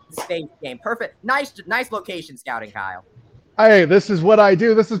background for the space game. Perfect. Nice location scouting, Kyle. Hey, this is what I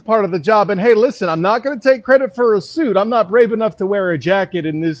do. This is part of the job. And hey, listen, I'm not going to take credit for a suit. I'm not brave enough to wear a jacket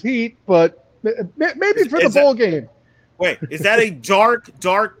in this heat, but maybe for the bowl game. Wait, is that a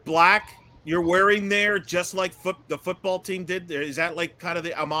dark black you're wearing there, just like the football team did? Is that like kind of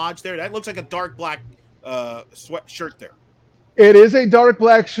the homage there? That looks like a dark black sweatshirt there. It is a dark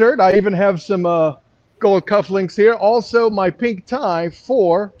black shirt. I even have some gold cufflinks here. Also, my pink tie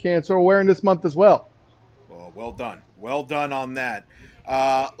for Cancer Awareness Month as well. Well done. Well done on that.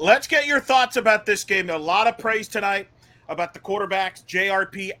 Let's get your thoughts about this game. A lot of praise tonight about the quarterbacks,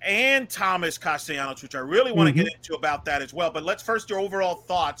 JRP and Thomas Castellanos, which I really want to get into about that as well. But let's first your overall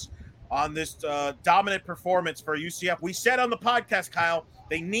thoughts on this dominant performance for UCF. We said on the podcast, Kyle,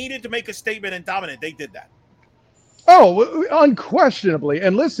 they needed to make a statement and dominate. They did that. Oh, unquestionably.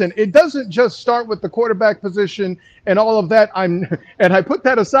 And listen, it doesn't just start with the quarterback position and all of that. And I put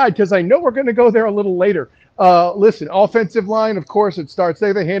that aside because I know we're going to go there a little later. Listen, offensive line, of course, it starts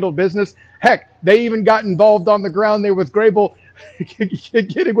there. They handled business. Heck, they even got involved on the ground there with Grable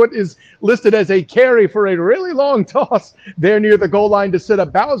getting what is listed as a carry for a really long toss there near the goal line to set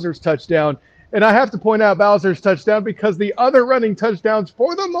up Bowser's touchdown. And I have to point out Bowser's touchdown because the other running touchdowns,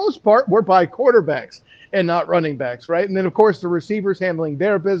 for the most part, were by quarterbacks and not running backs, right? And then, of course, the receivers handling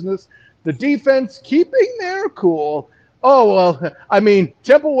their business. The defense keeping their cool. Oh, well, I mean,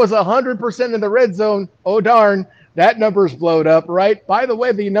 Temple was 100% in the red zone. Oh, darn. That number's blowed up, right? By the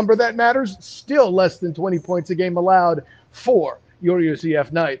way, the number that matters, still less than 20 points a game allowed for your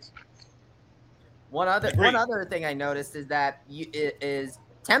UCF Knights. One other thing I noticed is that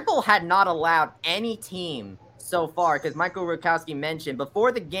Temple had not allowed any team so far, because Michael Rukowski mentioned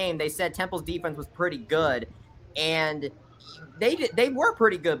before the game, they said Temple's defense was pretty good, and they were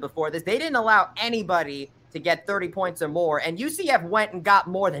pretty good before this. They didn't allow anybody to get 30 points or more, and UCF went and got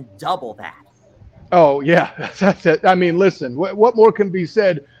more than double that. Oh, yeah. That's it. I mean, listen, what more can be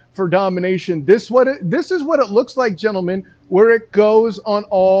said for domination? This is what it looks like, gentlemen, where it goes on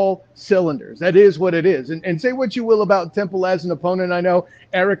all cylinders. That is what it is. And say what you will about Temple as an opponent. I know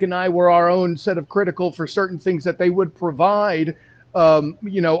Eric and I were our own set of critical for certain things that they would provide, on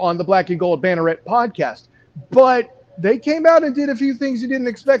the Black and Gold Banneret podcast. But they came out and did a few things you didn't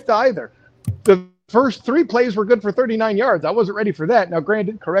expect either. The first 3 plays were good for 39 yards. I wasn't ready for that. Now,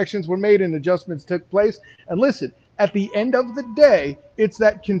 granted, corrections were made and adjustments took place. And listen, at the end of the day, it's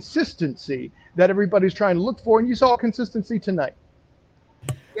that consistency that everybody's trying to look for, and you saw consistency tonight.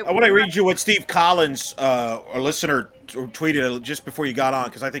 I want to read you what Steve Collins, a listener, tweeted just before you got on,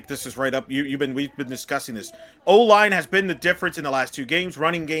 because I think this is right up. We've been discussing this. O-line has been the difference in the last 2 games.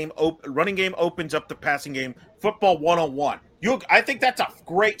 Running game opens up the passing game. Football 101. I think that's a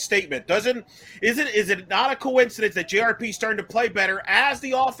great statement. Is it not a coincidence that JRP is starting to play better as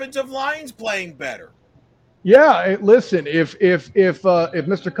the offensive line's playing better? Yeah, listen, if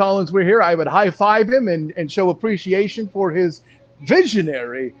Mr. Collins were here, I would high five him and show appreciation for his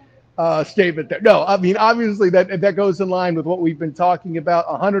visionary statement there. No, I mean, obviously that goes in line with what we've been talking about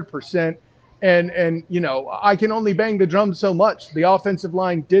 100%. And I can only bang the drum so much. The offensive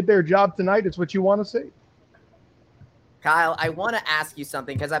line did their job tonight. It's what you want to see. Kyle, I want to ask you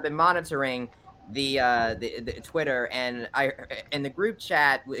something because I've been monitoring the Twitter, and in the group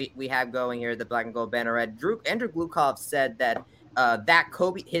chat we have going here, the Black and Gold Banneret. Andrew Glukov said that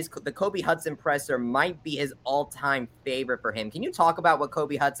the Kobe Hudson presser might be his all-time favorite for him. Can you talk about what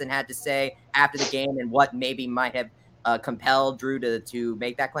Kobe Hudson had to say after the game and what maybe might have compelled Drew to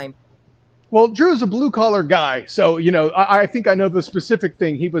make that claim? Well, Drew's a blue-collar guy, so I think I know the specific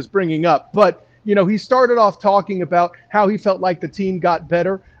thing he was bringing up, but he started off talking about how he felt like the team got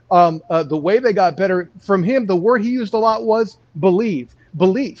better. The way they got better from him, the word he used a lot was belief.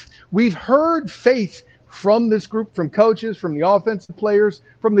 We've heard faith from this group, from coaches, from the offensive players,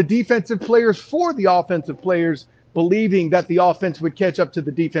 from the defensive players, for the offensive players, believing that the offense would catch up to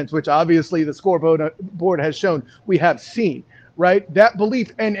the defense, which obviously the scoreboard has shown we have seen, right? That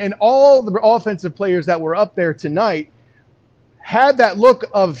belief and all the offensive players that were up there tonight had that look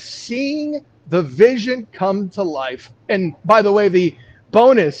of seeing the vision come to life. And by the way, the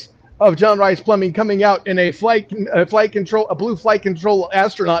bonus of John Rice Plumbing coming out in a blue flight control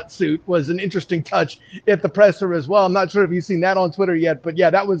astronaut suit was an interesting touch at the presser as well. I'm not sure if you've seen that on Twitter yet, but yeah,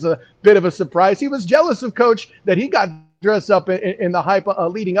 that was a bit of a surprise. He was jealous of Coach that he got dressed up in the hype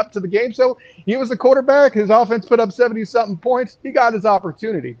leading up to the game. So he was the quarterback. His offense put up 70-something points. He got his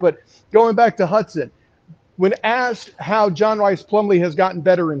opportunity. But going back to Hudson, when asked how John Rice Plumlee has gotten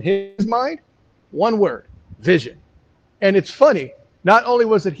better in his mind, one word: vision. And it's funny. Not only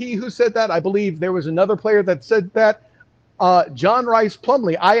was it he who said that, I believe there was another player that said that. John Rice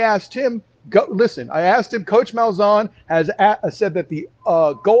Plumlee, I asked him, Coach Malzahn has said that the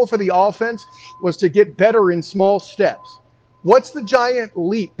goal for the offense was to get better in small steps. What's the giant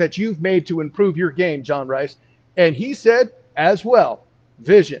leap that you've made to improve your game, John Rice? And he said as well,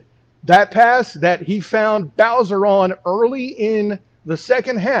 vision. That pass that he found Bowser on early in the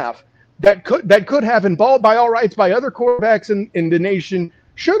second half, that could have, and ball by all rights by other quarterbacks in the nation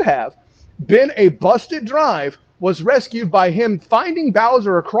should have been a busted drive, was rescued by him finding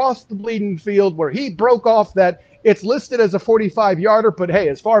Bowser across the bleeding field where he broke off that. It's listed as a 45-yarder, but hey,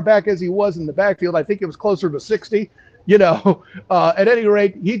 as far back as he was in the backfield, I think it was closer to 60. At any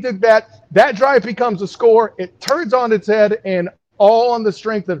rate, he did that. That drive becomes a score. It turns on its head, and all on the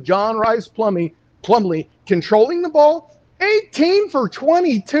strength of John Rice Plumlee controlling the ball, 18 for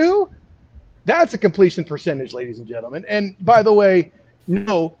 22. That's a completion percentage, ladies and gentlemen. And by the way,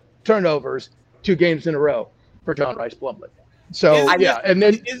 no turnovers 2 games in a row for John Rice Plumlee. So,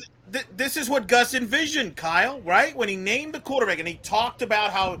 this is what Gus envisioned, Kyle, right? When he named the quarterback and he talked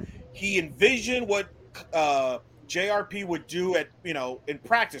about how he envisioned what JRP would do in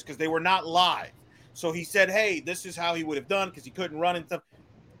practice because they were not live. So he said, hey, this is how he would have done because he couldn't run and stuff.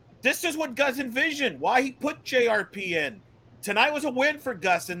 This is what Gus envisioned, why he put JRP in. Tonight was a win for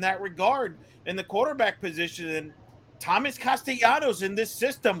Gus in that regard in the quarterback position. And Thomas Castellanos in this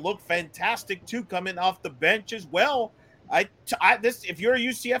system looked fantastic too, coming off the bench as well. If you're a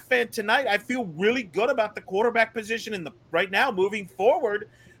UCF fan tonight, I feel really good about the quarterback position right now moving forward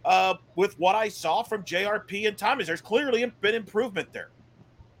with what I saw from JRP and Thomas. There's clearly been improvement there.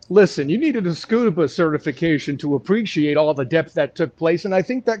 Listen, you needed a SCUBA certification to appreciate all the depth that took place, and I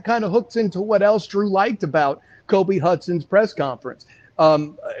think that kind of hooks into what else Drew liked about Kobe Hudson's press conference.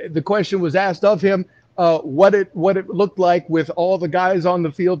 The question was asked of him what it looked like with all the guys on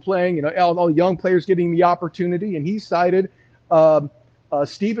the field playing, all the young players getting the opportunity, and he cited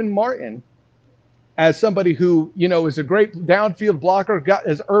Stephen Martin as somebody who is a great downfield blocker,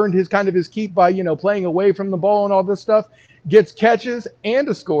 has earned his keep by playing away from the ball and all this stuff. Gets catches and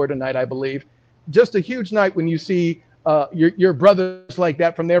a score tonight, I believe. Just a huge night when you see your brothers like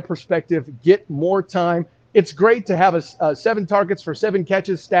that from their perspective get more time. It's great to have a 7 targets for 7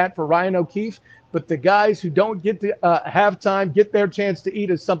 catches stat for Ryan O'Keefe, but the guys who don't get to have time, get their chance to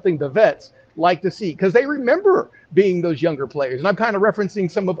eat is something the vets like to see because they remember being those younger players. And I'm kind of referencing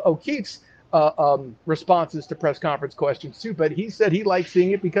some of O'Keefe's responses to press conference questions too, but he said he likes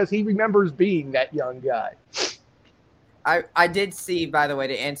seeing it because he remembers being that young guy. I did see, by the way,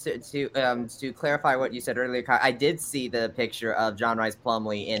 to clarify what you said earlier, Kyle, I did see the picture of John Rice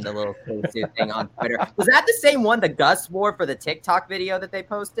Plumlee in the little suit thing on Twitter. Was that the same one that Gus wore for the TikTok video that they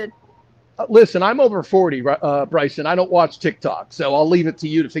posted? Listen, I'm over 40, Bryson. I don't watch TikTok, so I'll leave it to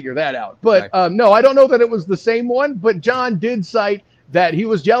you to figure that out. But no, I don't know that it was the same one, but John did cite that he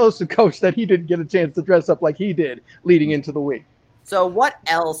was jealous of Coach that he didn't get a chance to dress up like he did leading into the week. So what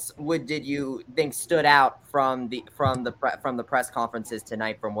else did you think stood out from the press conferences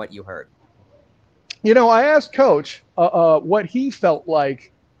tonight from what you heard? I asked Coach what he felt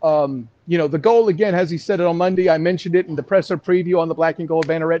like. The goal, again, as he said it on Monday, I mentioned it in the presser preview on the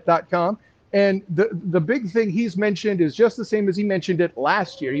blackandgoldbanneret.com. And the big thing he's mentioned is just the same as he mentioned it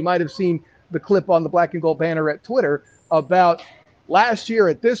last year. You might have seen the clip on the Black and Gold Banneret Twitter about last year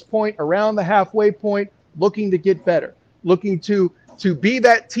at this point, around the halfway point, looking to get better, looking to be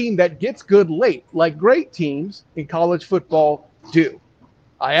that team that gets good late, like great teams in college football do.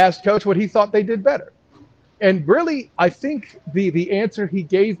 I asked Coach what he thought they did better. And really, I think the answer he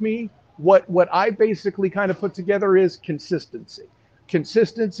gave me, what I basically kind of put together is consistency.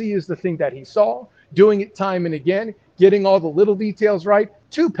 Consistency is the thing that he saw, doing it time and again, getting all the little details right.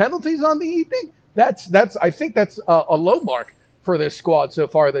 2 penalties on the evening. I think that's a low mark for this squad so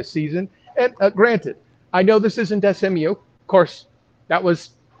far this season. And granted, I know this isn't SMU. Of course, that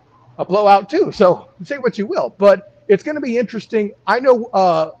was a blowout too. So say what you will, but it's going to be interesting. I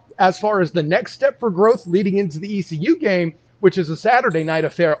know as far as the next step for growth leading into the ECU game, which is a Saturday night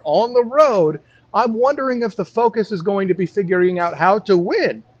affair on the road, I'm wondering if the focus is going to be figuring out how to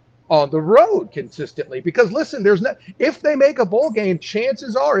win on the road consistently. Because listen, if they make a bowl game,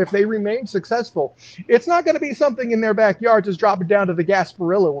 chances are, if they remain successful, it's not going to be something in their backyard just dropping down to the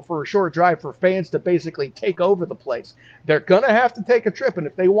Gasparilla for a short drive for fans to basically take over the place. They're going to have to take a trip, and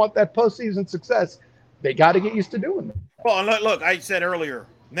if they want that postseason success, they got to get used to doing it. Well, look, I said earlier,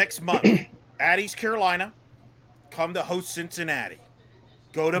 next month at East Carolina, come to host Cincinnati.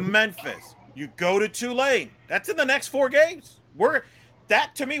 Go to Memphis. You go to Tulane. That's in the next 4 games.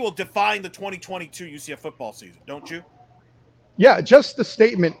 That, to me, will define the 2022 UCF football season, don't you? Yeah, just the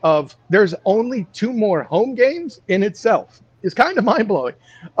statement of there's only 2 more home games in itself is kind of mind-blowing.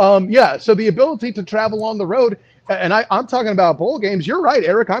 So the ability to travel on the road, and I'm talking about bowl games. You're right,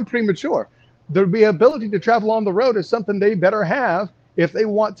 Eric. I'm premature. The ability to travel on the road is something they better have if they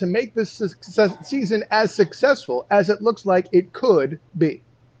want to make this season as successful as it looks like it could be.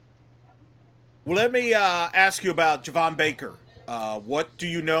 Well, let me ask you about Javon Baker. What do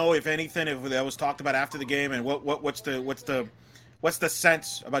you know, if anything, if that was talked about after the game, and what's the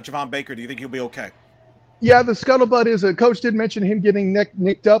sense about Javon Baker? Do you think he'll be okay? Yeah, the scuttlebutt is a coach did mention him getting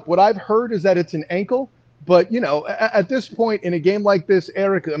nicked up. What I've heard is that it's an ankle, but at this point in a game like this,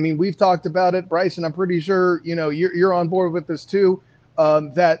 Eric, I mean, we've talked about it. Bryson, I'm pretty sure you're on board with this too.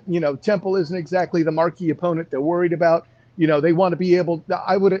 That Temple isn't exactly the marquee opponent they're worried about. They want to be able,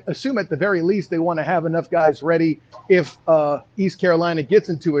 I would assume at the very least, they want to have enough guys ready if East Carolina gets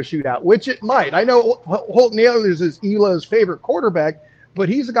into a shootout, which it might. I know Holton Ahlers is Ela's favorite quarterback, but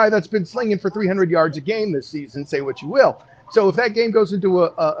he's a guy that's been slinging for 300 yards a game this season, say what you will. So if that game goes into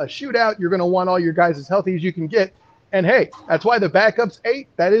a shootout, you're going to want all your guys as healthy as you can get. And hey, that's why the backup's 8.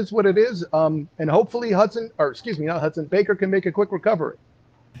 That is what it is. And hopefully Baker can make a quick recovery.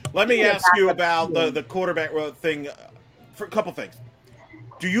 Let me ask you about the quarterback thing for a couple things.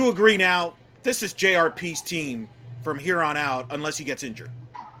 Do you agree now this is JRP's team from here on out unless he gets injured?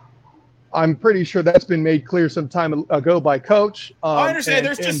 I'm pretty sure that's been made clear some time ago by Coach. I understand.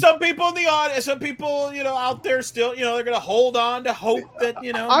 There's just some people in the audience, some people, out there still, they're going to hold on to hope that,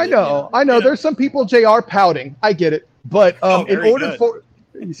 I know. There's some people, JR, pouting. I get it. But in order for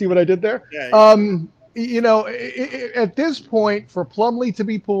 – you see what I did there? Yeah. At this point, for Plumlee to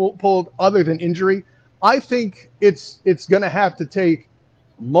be pulled other than injury, I think it's going to have to take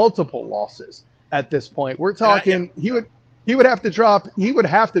multiple losses at this point. We're talking he would have to drop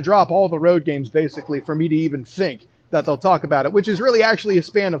all the road games basically for me to even think that they'll talk about it, which is really actually a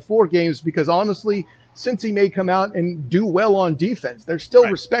span of 4 games because honestly, since he may come out and do well on defense, they're still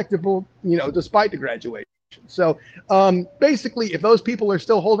respectable, despite the graduation. So basically, if those people are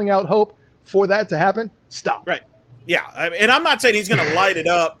still holding out hope for that to happen, stop. Right. Yeah. And I'm not saying he's going to light it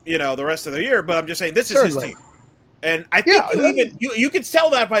up, the rest of the year, but I'm just saying this is his team. And I think you can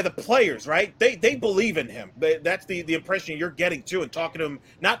tell that by the players, right? They believe in him. That's the impression you're getting too, and talking to him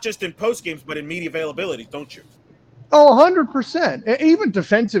not just in post games but in media availability, don't you? Oh, 100%. Even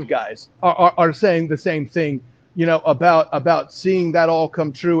defensive guys are saying the same thing, about seeing that all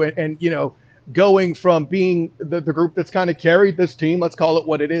come true and going from being the group that's kind of carried this team, let's call it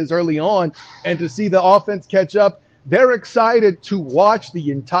what it is early on, and to see the offense catch up. They're excited to watch the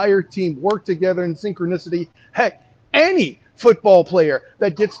entire team work together in synchronicity. Heck, any football player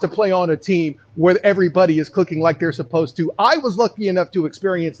that gets to play on a team where everybody is clicking like they're supposed to. I was lucky enough to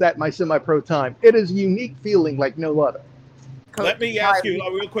experience that in my semi-pro time. It is a unique feeling like no other. Let me ask you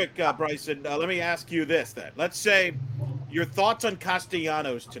real quick, Bryson. Let me ask you this then. Let's say your thoughts on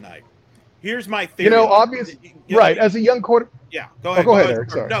Castellanos tonight. Here's my theory. Obviously, right, as a young quarter. Yeah, go ahead. Go ahead,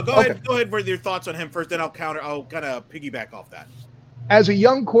 Eric. Sorry. No, go ahead. Go ahead with your thoughts on him first, then I'll kind of piggyback off that. As a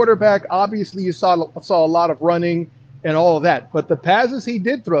young quarterback, obviously you saw a lot of running and all of that. But the passes he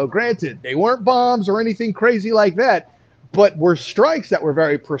did throw, granted, they weren't bombs or anything crazy like that, but were strikes that were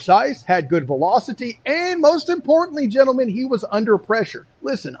very precise, had good velocity, and most importantly, gentlemen, he was under pressure.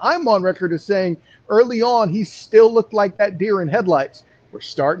 Listen, I'm on record as saying early on he still looked like that deer in headlights. We're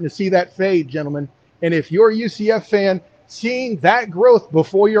starting to see that fade, gentlemen. And if you're a UCF fan, seeing that growth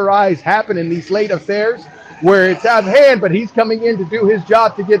before your eyes happen in these late affairs where it's out of hand, but he's coming in to do his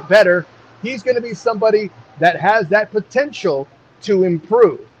job to get better, he's going to be somebody that has that potential to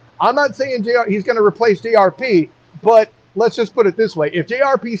improve. I'm not saying he's going to replace JRP, but let's just put it this way. If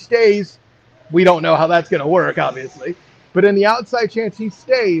JRP stays, we don't know how that's going to work, obviously. But in the outside chance he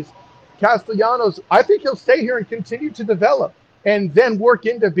stays, Castellanos, I think he'll stay here and continue to develop and then work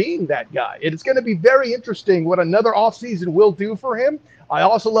into being that guy. It's going to be very interesting what another offseason will do for him. I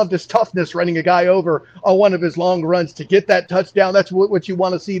also love this toughness running a guy over on one of his long runs to get that touchdown. That's what you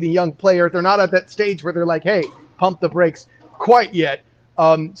want to see the young player. They're not at that stage where they're like, hey, pump the brakes quite yet.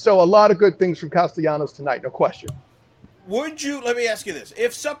 So a lot of good things from Castellanos tonight, no question. Let me ask you this.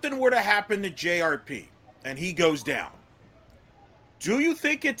 If something were to happen to JRP and he goes down, do you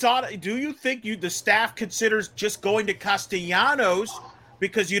think the staff considers just going to Castellanos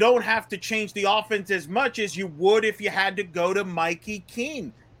because you don't have to change the offense as much as you would if you had to go to Mikey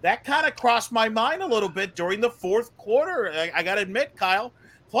Keene? That kind of crossed my mind a little bit during the fourth quarter. I got to admit, Kyle.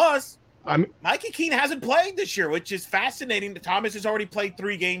 Plus, Mikey Keene hasn't played this year, which is fascinating. Thomas has already played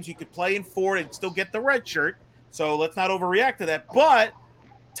 3 games. You could play in 4 and still get the red shirt. So let's not overreact to that. But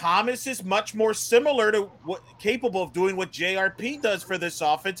Thomas is much more similar to capable of doing what JRP does for this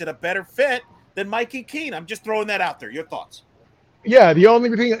offense and a better fit than Mikey Keene. I'm just throwing that out there. Your thoughts? Yeah,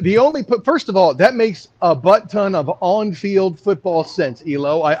 first of all, that makes a butt ton of on-field football sense,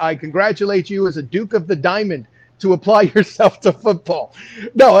 Elo. I congratulate you as a Duke of the Diamond to apply yourself to football.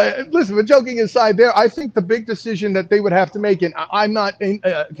 No, listen, but joking aside there, I think the big decision that they would have to make, and I'm not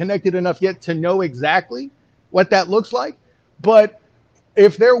connected enough yet to know exactly what that looks like, but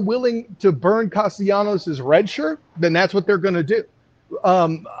if they're willing to burn Castellanos' red shirt, then that's what they're going to do.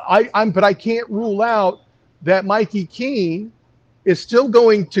 But I can't rule out that Mikey Keene is still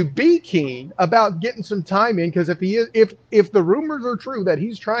going to be keen about getting some time in, because if the rumors are true that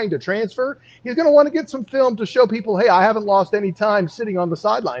he's trying to transfer, he's going to want to get some film to show people, hey, I haven't lost any time sitting on the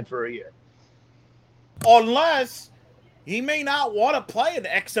sideline for a year. Unless he may not want to play an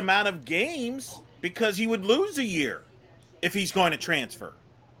X amount of games because he would lose a year if he's going to transfer.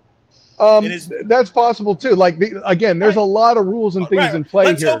 That's possible too. Like again, there's a lot of rules and things in play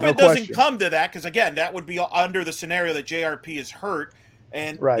Let's here. hope No it doesn't question. come to that, because again, that would be under the scenario that JRP is hurt.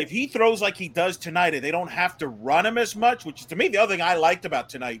 And Right. if he throws like he does tonight, and they don't have to run him as much, which is to me the other thing I liked about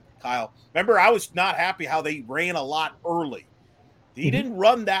tonight, Kyle. Remember, I was not happy how they ran a lot early. He didn't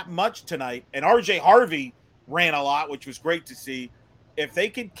run that much tonight, and RJ Harvey ran a lot, which was great to see. If they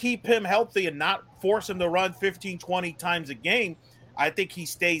could keep him healthy and not force him to run 15, 20 times a game, I think he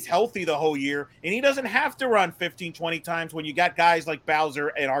stays healthy the whole year, and he doesn't have to run 15, 20 times when you got guys like Bowser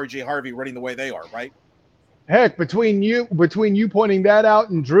and RJ Harvey running the way they are, right? Heck, between you pointing that out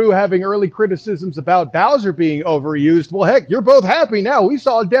and Drew having early criticisms about Bowser being overused, well, heck, you're both happy now. We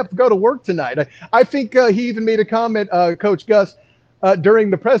saw Depth go to work tonight. I think he even made a comment, Coach Gus, during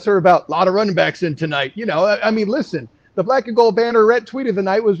the presser about a lot of running backs in tonight. You know, I mean, listen, the Black and Gold Banneret tweet of the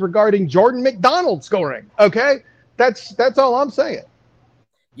night was regarding Jordan McDonald scoring. Okay, that's all I'm saying.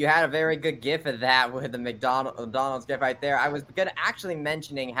 You had a very good gif of that with the McDonald's gif right there. I was gonna actually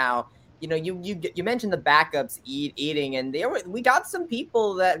mentioning how, you know, you mentioned the backups eating, and we got some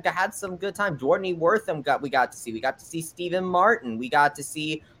people that had some good time. Jordan E. Wortham we got to see. We got to see Stephen Martin. We got to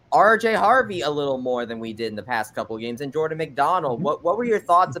see RJ Harvey a little more than we did in the past couple of games, and Jordan McDonald. What were your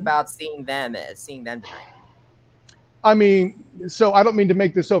thoughts about seeing them tonight? I mean, so I don't mean to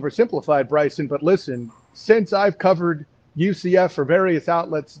make this oversimplified, Bryson, but listen, since I've covered UCF for various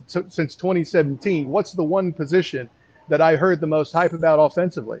outlets since 2017, what's the one position that I heard the most hype about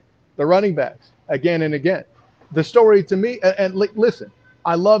offensively? The running backs, again and again. The story to me, and listen,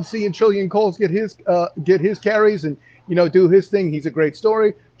 I love seeing Trillion Coles get his carries and, you know, do his thing. He's a great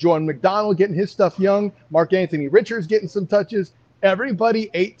story. Jordan McDonald getting his stuff young. Mark Anthony Richards getting some touches.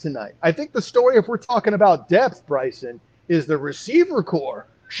 Everybody ate tonight. I think the story, if we're talking about depth, Bryson, is the receiver core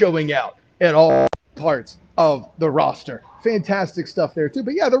showing out at all parts of the roster. Fantastic stuff there too.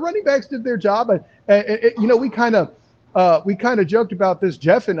 But yeah, the running backs did their job. And you know, we kind of joked about this,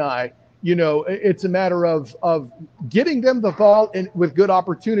 Jeff and I. You know, it's a matter of getting them the ball and with good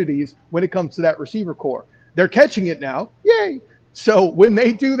opportunities when it comes to that receiver core. They're catching it now. Yay. So when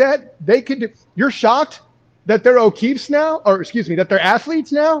they do that, they can do. You're shocked that they're O'Keefe's now, or excuse me, that they're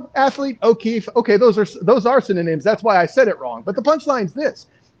athletes now? Athlete, O'Keefe. Okay, those are synonyms. That's why I said it wrong. But the punchline's this.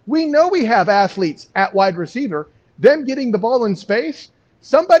 We know we have athletes at wide receiver. Them getting the ball in space,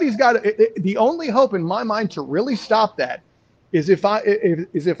 somebody's got to, the only hope in my mind to really stop that is if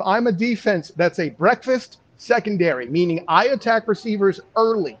I'm a defense that's a breakfast secondary, meaning I attack receivers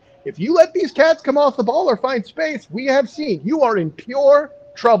early. If you let these cats come off the ball or find space, we have seen you are in pure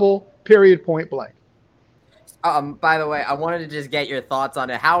trouble, period, point blank. By the way, I wanted to just get your thoughts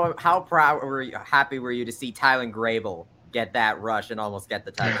on it. How happy were you to see Tylan Grable get that rush and almost get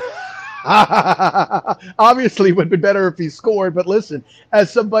the touchdown? Obviously, it would have been better if he scored. But listen,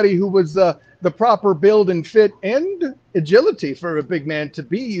 as somebody who was the proper build and fit and agility for a big man to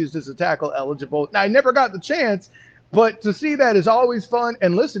be used as a tackle eligible, now, I never got the chance, but to see that is always fun.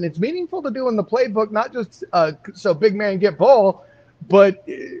 And listen, it's meaningful to do in the playbook, not just so big man get ball. But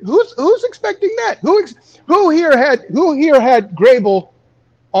who's expecting that? Who here had Grable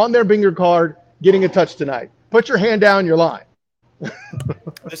on their bingo card getting a touch tonight? Put your hand down, you're lying.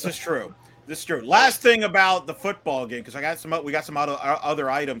 This is true. Last thing about the football game, because we got some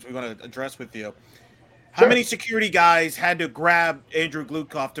other items we want to address with you. How many security guys had to grab Andrew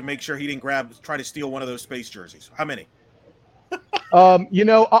Glukov to make sure he didn't try to steal one of those space jerseys? How many? You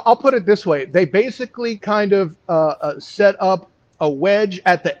know, I'll put it this way. They basically kind of set up a wedge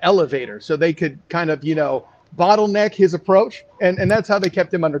at the elevator so they could kind of, you know, bottleneck his approach. And that's how they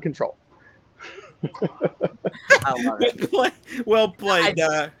kept him under control. I love it. Well played.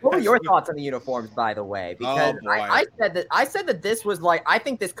 What were your thoughts on the uniforms, by the way? Because I said that this was like, I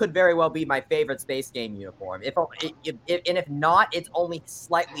think this could very well be my favorite Space Game uniform. If not, it's only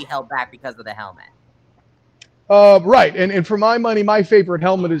slightly held back because of the helmet. Right. And for my money, my favorite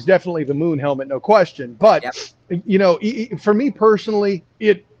helmet is definitely the Moon helmet, no question. But, you know, for me personally,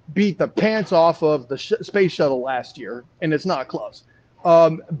 it beat the pants off of the Space Shuttle last year, and it's not close.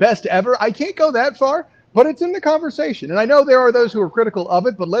 Best ever, I can't go that far, but it's in the conversation. And I know there are those who are critical of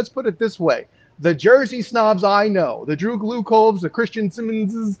it, but let's put it this way. The jersey snobs I know, the Drew Glukovs, the Christian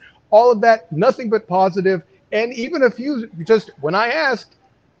Simmonses, all of that, nothing but positive. And even a few, just when I asked,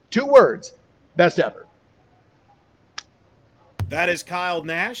 2 words, best ever. That is Kyle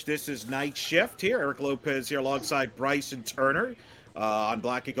Nash. This is Night Shift here. Eric Lopez here alongside Bryson Turner on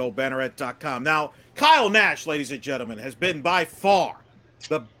blackandgoldbanneret.com. Now, Kyle Nash, ladies and gentlemen, has been by far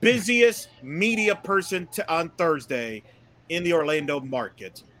the busiest media person on Thursday in the Orlando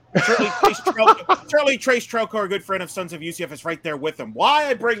market. Certainly Trace Trelko, a good friend of Sons of UCF, is right there with him. Why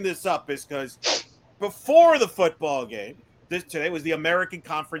I bring this up is because before the football game, today was the American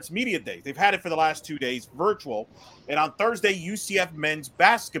Conference Media Day. They've had it for the last 2 days, virtual. And on Thursday, UCF men's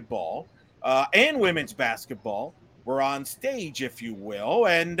basketball and women's basketball were on stage, if you will.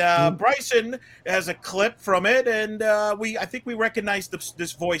 And Bryson has a clip from it, and I think we recognize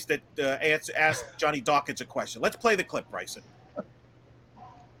this voice that asked Johnny Dawkins a question. Let's play the clip, Bryson.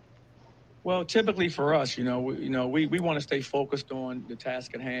 Well, typically for us, we want to stay focused on the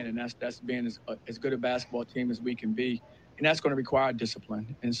task at hand, and that's being as good a basketball team as we can be, and that's going to require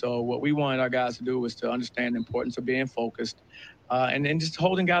discipline. And so, what we wanted our guys to do was to understand the importance of being focused, and then just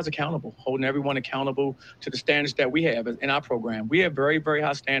holding guys accountable, holding everyone accountable to the standards that we have in our program. We have very, very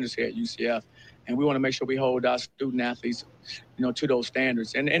high standards here at UCF, and we want to make sure we hold our student athletes, to those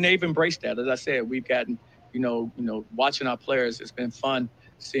standards. And they've embraced that. As I said, we've gotten, watching our players. It's been fun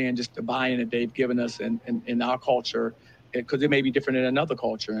seeing just the buy-in that they've given us in our culture, because it may be different in another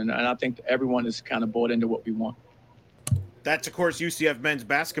culture. And I think everyone is kind of bought into what we want. That's, of course, UCF men's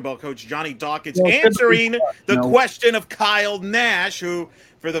basketball coach Johnny Dawkins answering the question of Kyle Nash, who,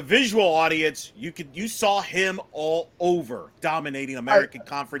 for the visual audience, you saw him all over dominating American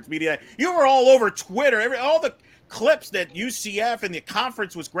Conference Media. You were all over Twitter. All the clips that UCF and the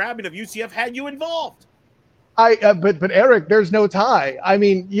conference was grabbing of UCF had you involved. But Eric, there's no tie. I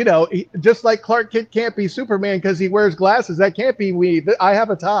mean, just like Clark Kent can't be Superman because he wears glasses. That can't be we. I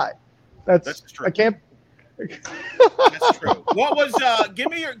have a tie. That's true. I can't. That's true. What was?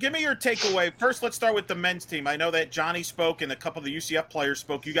 Give me your takeaway. First, let's start with the men's team. I know that Johnny spoke and a couple of the UCF players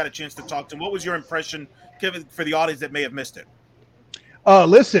spoke. You got a chance to talk to them. What was your impression, given for the audience that may have missed it?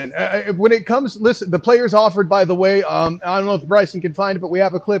 Listen, when it comes, the players offered, by the way, I don't know if Bryson can find it, but we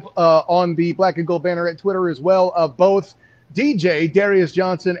have a clip on the Black and Gold banner at Twitter as well of both DJ, Darius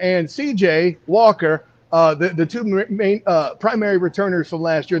Johnson, and CJ Walker, the two main primary returners from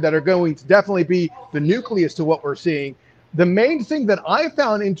last year that are going to definitely be the nucleus to what we're seeing. The main thing that I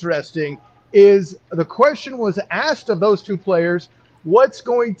found interesting is the question was asked of those two players, what's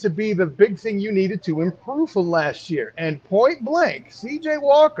going to be the big thing you needed to improve from last year? And point blank, CJ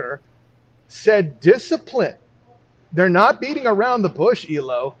Walker said discipline. They're not beating around the bush,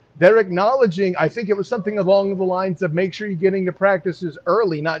 Elo. They're acknowledging, I think it was something along the lines of make sure you're getting to practices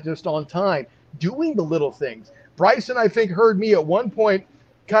early, not just on time, doing the little things. Bryson, I think, heard me at one point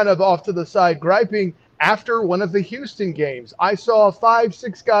kind of off to the side griping after one of the Houston games. I saw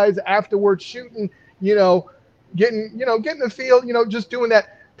 5-6 guys afterwards shooting, getting the field, just doing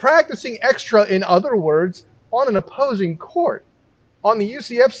that, practicing extra, in other words, on an opposing court. On the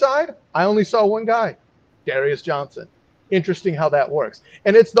UCF side, I only saw one guy, Darius Johnson. Interesting how that works.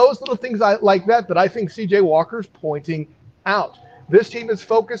 And it's those little things like that I think CJ Walker's pointing out. This team is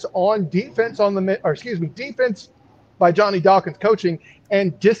focused on defense defense by Johnny Dawkins coaching,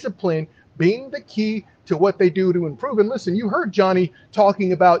 and discipline being the key to what they do to improve. And listen, you heard Johnny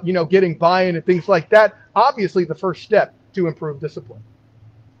talking about, getting buy-in and things like that. Obviously the first step to improve discipline.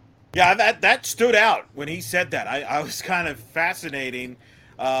 Yeah, that stood out when he said that. I was kind of fascinating.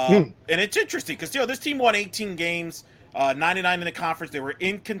 And it's interesting because, this team won 18 games, 99 in the conference. They were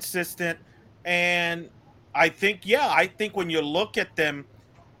inconsistent. And I think when you look at them,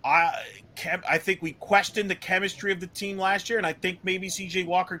 I think we questioned the chemistry of the team last year, and I think maybe CJ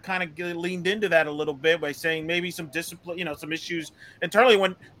Walker kind of leaned into that a little bit by saying maybe some discipline, some issues internally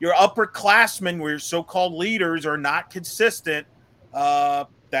when your upperclassmen, where your so-called leaders are not consistent,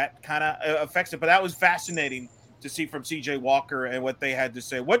 that kind of affects it. But that was fascinating to see from CJ Walker and what they had to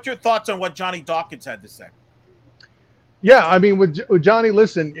say. What's your thoughts on what Johnny Dawkins had to say? Yeah, I mean, with Johnny,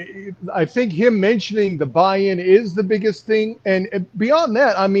 listen, I think him mentioning the buy-in is the biggest thing. And beyond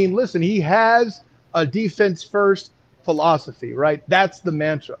that, I mean, listen, he has a defense-first philosophy, right? That's the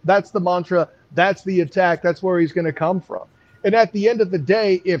mantra. That's the attack. That's where he's going to come from. And at the end of the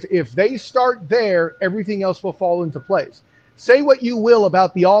day, if they start there, everything else will fall into place. Say what you will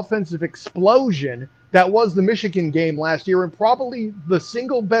about the offensive explosion that was the Michigan game last year, and probably the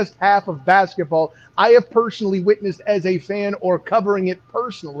single best half of basketball I have personally witnessed as a fan or covering it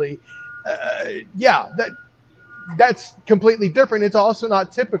personally. That's completely different. It's also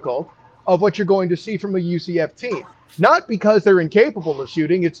not typical of what you're going to see from a UCF team. Not because they're incapable of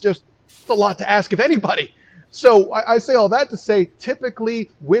shooting, it's just a lot to ask of anybody. So I say all that to say, typically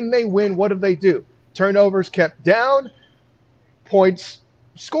when they win, what do? Turnovers kept down, points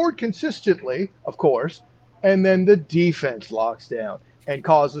scored consistently, of course, and then the defense locks down and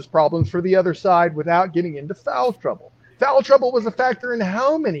causes problems for the other side without getting into foul trouble. Foul trouble was a factor in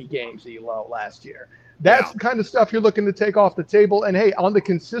how many games, Elo, last year? That's the kind of stuff you're looking to take off the table. And hey, on the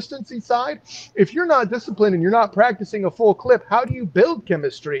consistency side, if you're not disciplined and you're not practicing a full clip, how do you build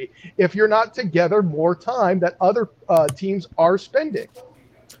chemistry if you're not together more time that other teams are spending?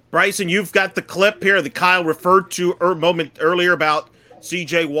 Bryson, you've got the clip here that Kyle referred to a moment earlier about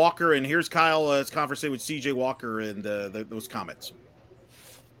C.J. Walker, and here's Kyle's conversation with C.J. Walker and those comments.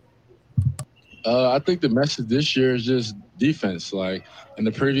 I think the message this year is just defense. Like in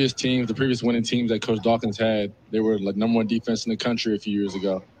the previous teams, the previous winning teams that Coach Dawkins had, they were like number one defense in the country a few years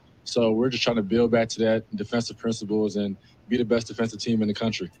ago. So we're just trying to build back to that defensive principles and be the best defensive team in the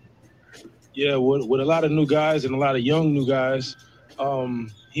country. Yeah, with a lot of new guys and a lot of young new guys,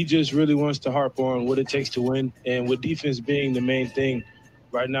 he just really wants to harp on what it takes to win. And with defense being the main thing,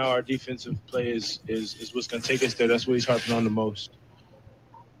 right now our defensive play is what's going to take us there. That's what he's harping on the most.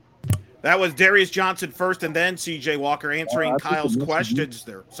 That was Darius Johnson first and then C.J. Walker answering Kyle's questions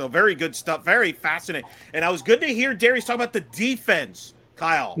there. So very good stuff. Very fascinating. And it was good to hear Darius talk about the defense,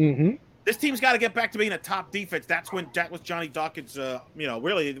 Kyle. Mm-hmm. This team's got to get back to being a top defense. That was Johnny Dawkins,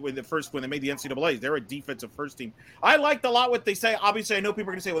 really when they made the NCAAs. They're a defensive first team. I liked a lot what they say. Obviously, I know people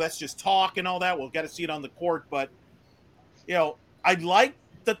are going to say, well, that's just talk and all that. We'll get to see it on the court. But, I like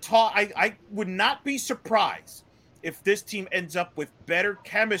the talk. I would not be surprised if this team ends up with better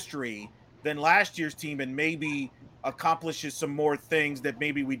chemistry than last year's team and maybe accomplishes some more things that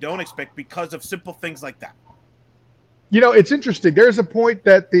maybe we don't expect because of simple things like that. It's interesting. There's a point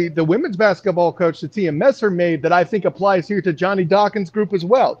that the women's basketball coach, Satia Messer, made that I think applies here to Johnny Dawkins' group as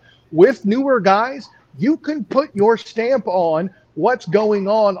well. With newer guys, you can put your stamp on what's going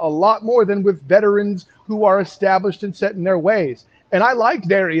on a lot more than with veterans who are established and set in their ways. And I liked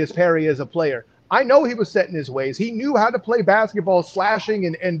Darius Perry as a player. I know he was set in his ways. He knew how to play basketball,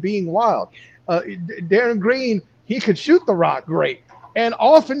 slashing and being wild. Darren Green, he could shoot the rock great, and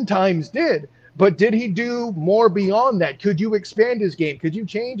oftentimes did. But did he do more beyond that? Could you expand his game? Could you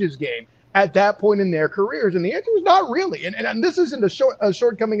change his game at that point in their careers? And the answer was not really. And this isn't a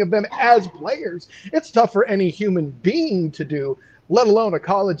shortcoming of them as players. It's tough for any human being to do, let alone a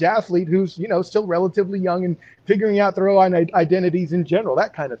college athlete who's, still relatively young and figuring out their own identities in general,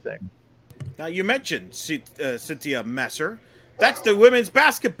 that kind of thing. Now, you mentioned Cynthia Messer. That's the women's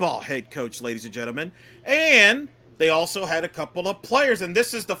basketball head coach, ladies and gentlemen. And they also had a couple of players. And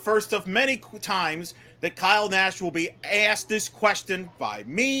this is the first of many times that Kyle Nash will be asked this question by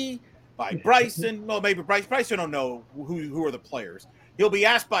me, by Bryson. Well, maybe Bryson don't know who are the players. He'll be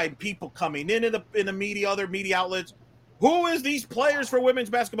asked by people coming in the media, other media outlets. Who is these players for women's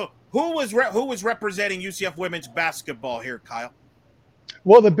basketball? Who was representing UCF women's basketball here, Kyle?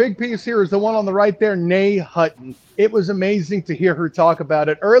 Well, the big piece here is the one on the right there, Nay Hutton. It was amazing to hear her talk about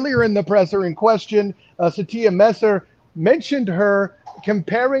it. Earlier in the presser in question, Satia Messer mentioned her,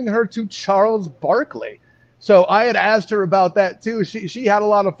 comparing her to Charles Barkley. So I had asked her about that too. She had a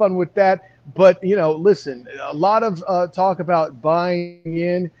lot of fun with that. But, listen, a lot of talk about buying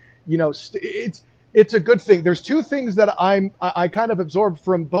in. It's a good thing. There's two things that I kind of absorbed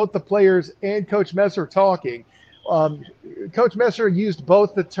from both the players and Coach Messer talking. Coach Messer used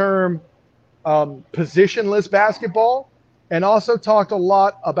both the term positionless basketball and also talked a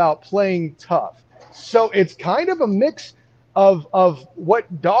lot about playing tough. So it's kind of a mix of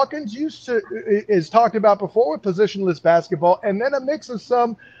what Dawkins is talked about before with positionless basketball, and then a mix of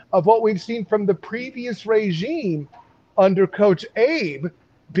some of what we've seen from the previous regime under Coach Abe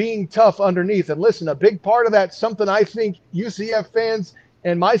being tough underneath. And listen, a big part of that, something I think UCF fans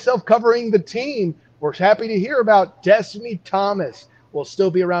and myself covering the team, we're happy to hear about. Destiny Thomas will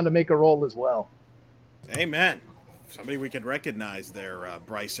still be around to make a role as well. Amen. Somebody we can recognize there,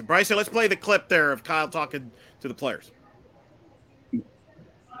 Bryson. Bryson, let's play the clip there of Kyle talking to the players.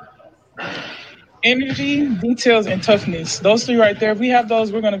 Energy, details, and toughness. Those three right there, if we have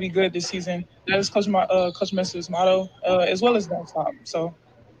those, we're going to be good this season. That is Coach Messer's motto, as well as don't stop. So,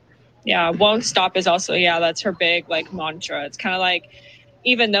 yeah, won't stop is also, that's her big, mantra. It's kind of like,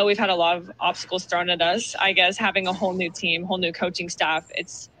 even though we've had a lot of obstacles thrown at us, I guess having a whole new team, whole new coaching staff,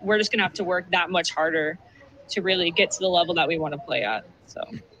 we're just going to have to work that much harder to really get to the level that we want to play at. So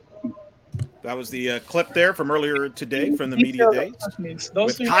that was the clip there from earlier today from the media days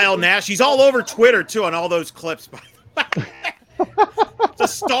with Kyle Nash. He's all over Twitter too on all those clips. It's a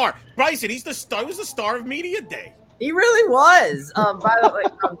star. Bryson, he's the star. He was the star of media day. He really was. By the way,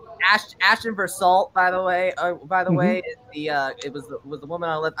 Ashton Versalt. By the way, it was the woman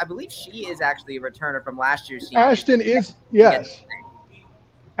on the left. I believe she is actually a returner from last year. Ashton is yes.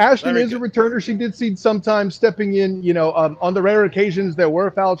 Ashton is a returner. She did see sometimes stepping in. On the rare occasions there were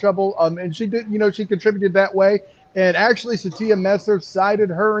foul trouble. And she did. She contributed that way. And actually, Satia Messer cited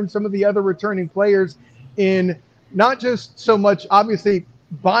her and some of the other returning players in not just so much, obviously,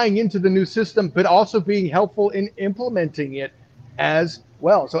 buying into the new system, but also being helpful in implementing it as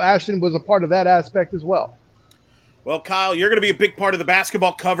well. So Ashton was a part of that aspect as well. Well, Kyle, you're going to be a big part of the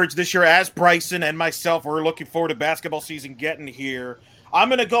basketball coverage this year, as Bryson and myself. We're looking forward to basketball season getting here. I'm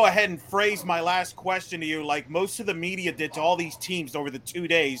going to go ahead and phrase my last question to you like most of the media did to all these teams over the 2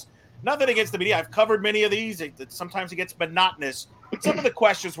 days. Nothing against the media. I've covered many of these. Sometimes it gets monotonous. Some of the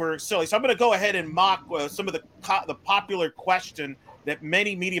questions were silly. So I'm going to go ahead and mock some of the popular question that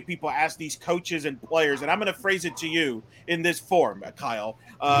many media people ask these coaches and players, and I'm going to phrase it to you in this form, Kyle.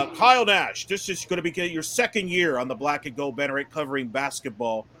 Kyle Nash, this is going to be your second year on the Black and Gold Banneret covering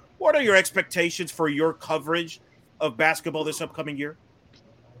basketball. What are your expectations for your coverage of basketball this upcoming year?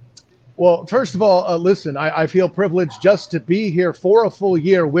 Well, first of all, listen, I feel privileged just to be here for a full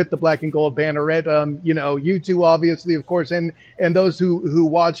year with the Black and Gold Banneret. You two, obviously, of course, and those who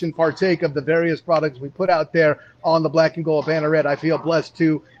watch and partake of the various products we put out there on the Black and Gold Banneret. I feel blessed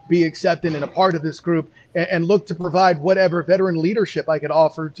to be accepted and a part of this group and look to provide whatever veteran leadership I could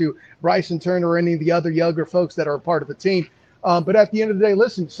offer to Bryson Turner or any of the other younger folks that are a part of the team. But at the end of the day,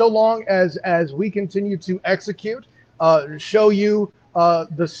 listen, so long as we continue to execute, show you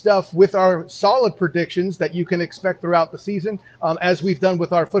the stuff with our solid predictions that you can expect throughout the season, as we've done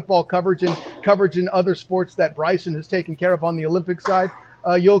with our football coverage and coverage in other sports that Bryson has taken care of on the Olympic side,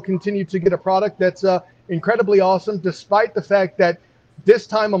 you'll continue to get a product that's incredibly awesome, despite the fact that this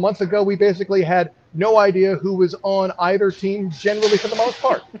time a month ago, we basically had no idea who was on either team, generally for the most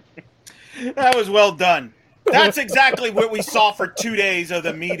part. That was well done. That's exactly what we saw for 2 days of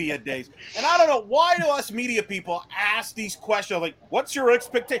the media days. And I don't know, why do us media people ask these questions like, what's your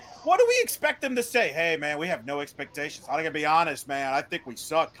expectation? What do we expect them to say? Hey, man, we have no expectations. I'm going to be honest, man. I think we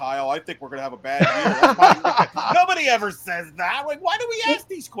suck, Kyle. I think we're going to have a bad year. Nobody ever says that. Like, why do we ask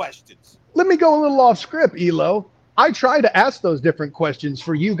these questions? Let me go a little off script, Elo. I try to ask those different questions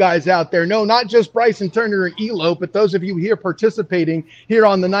for you guys out there. No, not just Bryson Turner and Elo, but those of you here participating here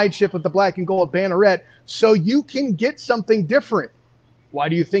on the night shift with the Black and Gold Banneret, so you can get something different. Why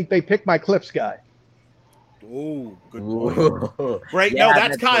do you think they picked my Clips guy? Oh, good point. Right, yeah, no,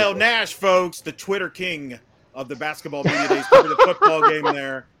 that's Kyle Nash, folks, the Twitter king of the basketball media days. Cover the football game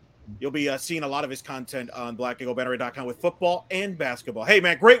there. You'll be seeing a lot of his content on blackandgoldbanneret.com with football and basketball. Hey,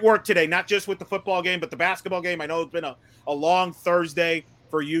 man, great work today, not just with the football game, but the basketball game. I know it's been a long Thursday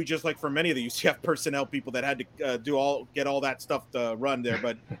for you, just like for many of the UCF personnel people that had to get all that stuff to run there.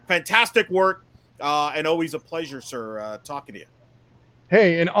 But fantastic work, and always a pleasure, sir, talking to you.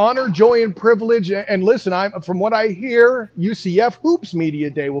 Hey, an honor, joy, and privilege. And listen, from what I hear, UCF Hoops Media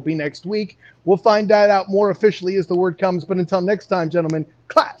Day will be next week. We'll find that out more officially as the word comes. But until next time, gentlemen,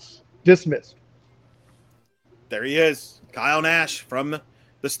 class dismissed. There he is, Kyle Nash from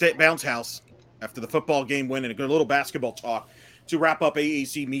the State Bounce House after the football game win, and a good little basketball talk to wrap up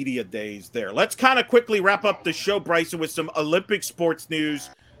AAC Media Days there. Let's kind of quickly wrap up the show, Bryson, with some Olympic sports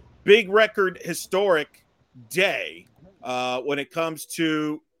news. Big record, historic day when it comes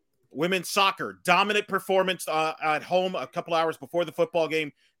to women's soccer. Dominant performance at home a couple hours before the football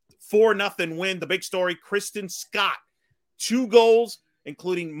game. 4-0 win. The big story, Kristen Scott, 2 goals,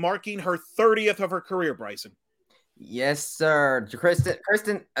 including marking her 30th of her career, Bryson. Yes, sir.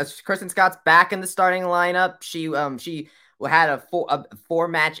 Kristen Scott's back in the starting lineup. She had a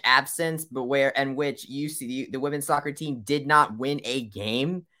 4-match absence, but which the women's soccer team did not win a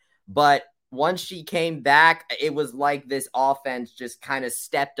game. But once she came back, it was like this offense just kind of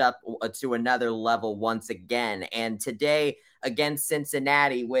stepped up to another level once again. And today against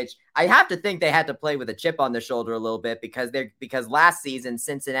Cincinnati, which I have to think they had to play with a chip on their shoulder a little bit because last season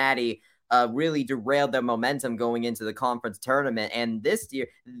Cincinnati really derailed their momentum going into the conference tournament. And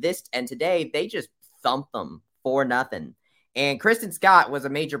today they just thumped them 4-0. And Kristen Scott was a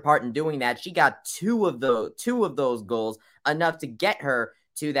major part in doing that. She got two of those goals, enough to get her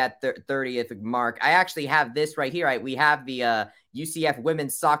to that 30th mark. I actually have this right here. We have the UCF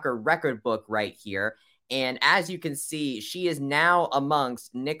women's soccer record book right here. And as you can see, she is now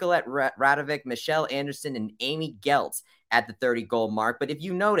amongst Nicolette Radovic, Michelle Anderson, and Amy Geltz at the 30-goal mark. But if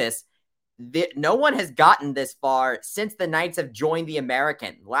you notice, no one has gotten this far since the Knights have joined the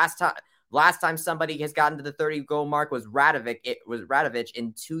American. Last time somebody has gotten to the 30-goal mark was Radovic. It was Radovic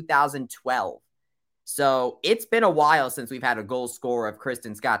in 2012. So it's been a while since we've had a goal scorer of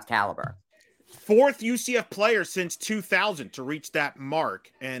Kristen Scott's caliber. 4th UCF player since 2000 to reach that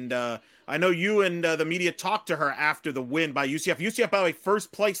mark. And I know you and the media talked to her after the win by UCF. UCF, by the way,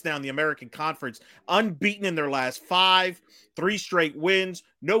 first place now in the American Conference, unbeaten in their last 5, 3 straight wins.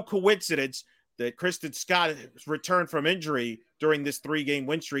 No coincidence. that Kristen Scott returned from injury during this 3-game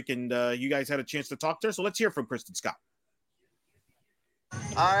win streak, and you guys had a chance to talk to her. So let's hear from Kristen Scott.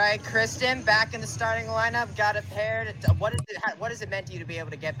 All right, Kristen, back in the starting lineup. Got a pair. What has it meant to you to be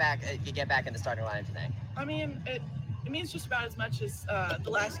able to get back in the starting lineup today? I mean, it means just about as much as the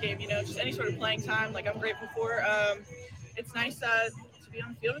last game. Just any sort of playing time. Like I'm grateful for. It's nice to be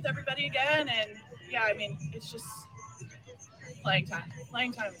on the field with everybody again, and yeah, I mean, it's just playing time.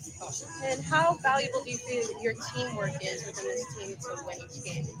 Playing time is awesome. And how valuable do you feel your teamwork is within this team to win each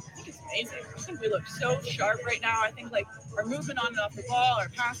game? I think it's amazing. I think we look so sharp right now. I think like our movement on and off the ball, our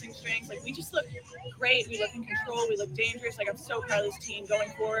passing strength, like we just look great. We look in control. We look dangerous. Like I'm so proud of this team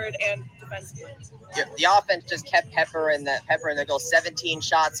going forward and defensively. Yeah, the offense just kept Pepper in the goal. 17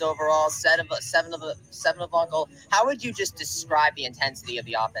 shots overall, seven of on goal. How would you just describe the intensity of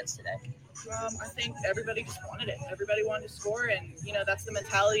the offense today? I think everybody just wanted it. Everybody wanted to score, and that's the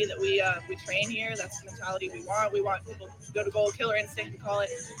mentality that we train here. That's the mentality we want. We want people to go to goal, killer instinct, we call it.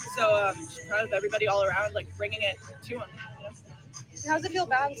 So just proud of everybody all around, like bringing it to them. How does it feel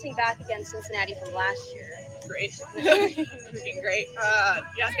bouncing back against Cincinnati from last year? Great, freaking great.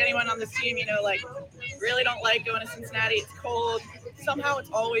 You ask anyone on this team, really don't like going to Cincinnati. It's cold. Somehow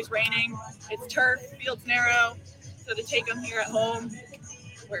it's always raining. It's turf, field's narrow. So to take them here at home,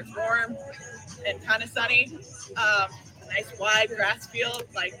 where it's warm and kind of sunny, a nice wide grass field.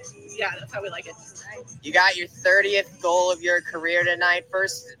 That's how we like it. You got your 30th goal of your career tonight.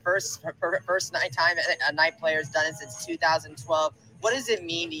 First time a night player's done it since 2012. What does it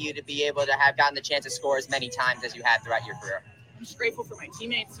mean to you to be able to have gotten the chance to score as many times as you have throughout your career? I'm just grateful for my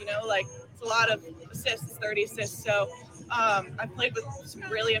teammates. It's a lot of assists, 30 assists. So I've played with some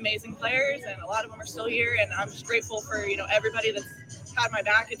really amazing players, and a lot of them are still here. And I'm just grateful for everybody that's had my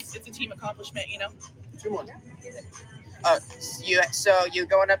back. It's a team accomplishment. 2 more. You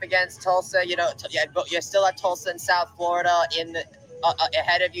going up against Tulsa? You're still at Tulsa in South Florida.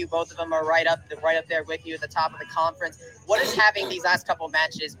 Ahead of you, both of them are right up there with you at the top of the conference. What has having these last couple of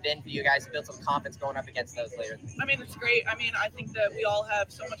matches been for you guys to build some confidence going up against those leaders? I mean, it's great. I mean, I think that we all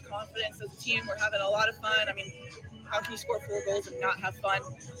have so much confidence as a team. We're having a lot of fun. I mean, how can you score 4 goals and not have fun?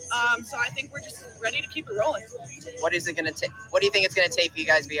 So I think we're just ready to keep it rolling. What is it going to take? What do you think it's going to take for you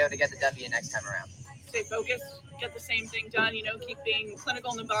guys to be able to get the W next time around? Stay focused, get the same thing done. Keep being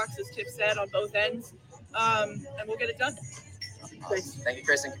clinical in the box, as Tiff said, on both ends, and we'll get it done. Awesome. Thank you,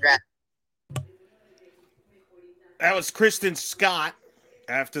 Kristen. Congrats. That was Kristen Scott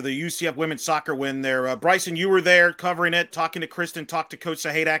after the UCF women's soccer win there. Bryson, you were there covering it, talking to Kristen, talked to Coach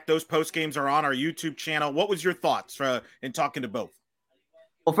Sahaydak. Those post games are on our YouTube channel. What was your thoughts in talking to both?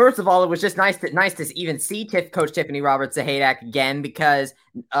 Well, first of all, it was just nice to even see Coach Tiffany Roberts Sahaydak again because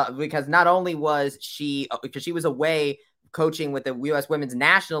not only was she because she was away coaching with the U.S. women's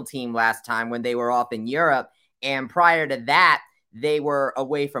national team last time when they were off in Europe, and prior to that, they were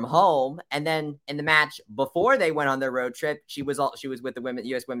away from home. And then in the match before they went on their road trip, she was with the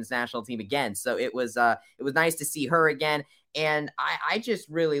U.S. women's national team again. So it was nice to see her again. And I just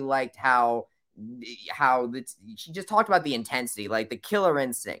really liked how she just talked about the intensity, like the killer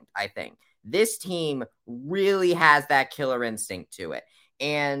instinct. I think this team really has that killer instinct to it.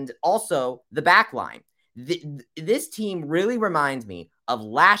 And also the back line. This team really reminds me of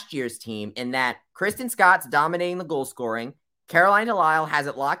last year's team in that Kristen Scott's dominating the goal scoring. Caroline Delisle has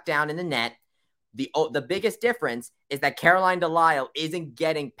it locked down in the net. The biggest difference is that Caroline Delisle isn't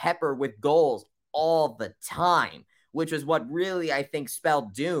getting peppered with goals all the time, which was what really, I think,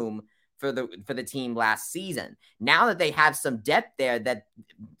 spelled doom for the team last season. Now that they have some depth there that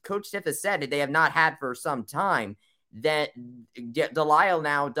Coach Tiff has said that they have not had for some time, that Delisle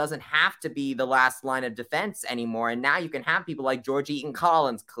now doesn't have to be the last line of defense anymore. And now you can have people like George Eaton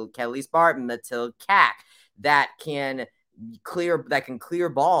Collins, Kelly Spartan, Mathilde Kack that can clear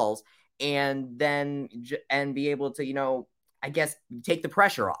balls and be able to, I guess, take the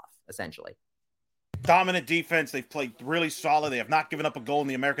pressure off, essentially. Dominant defense. They've played really solid. They have not given up a goal in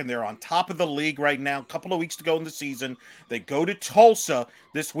the American. They're on top of the league right now. A couple of weeks to go in the season. They go to Tulsa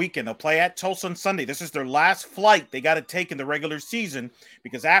this weekend. They'll play at Tulsa on Sunday. This is their last flight they got to take in the regular season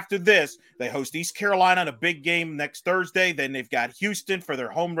because after this, they host East Carolina in a big game next Thursday. Then they've got Houston for their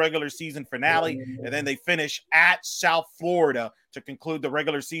home regular season finale. And then they finish at South Florida to conclude the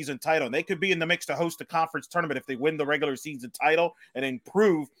regular season title. And they could be in the mix to host a conference tournament if they win the regular season title and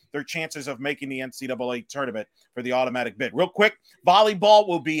improve their chances of making the NCAA tournament for the automatic bid. Real quick, volleyball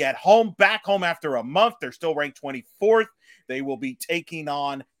will be back home after a month. They're still ranked 24th. They will be taking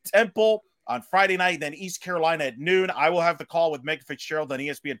on Temple on Friday night, then East Carolina at noon. I will have the call with Megan Fitzgerald on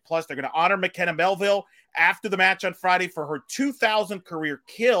ESPN Plus. They're going to honor McKenna Melville after the match on Friday for her 2,000 career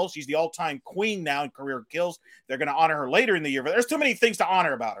kills. She's the all-time queen now in career kills. They're going to honor her later in the year, but there's too many things to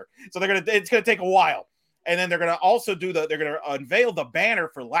honor about her. So it's going to take a while. And then they're going to also they're going to unveil the banner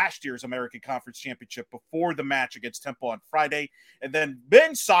for last year's American Conference Championship before the match against Temple on Friday. And then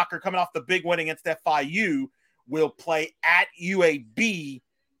men's soccer, coming off the big win against FIU, will play at UAB,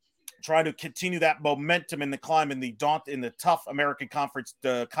 trying to continue that momentum in the climb in the tough American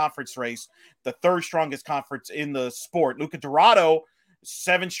Conference race, the third strongest conference in the sport. Luca Dorado,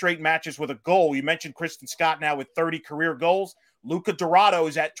 7 straight matches with a goal. You mentioned Kristen Scott now with 30 career goals. Luca Dorado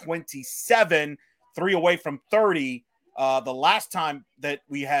is at 27, 3 away from 30. The last time that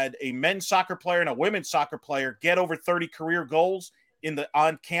we had a men's soccer player and a women's soccer player get over 30 career goals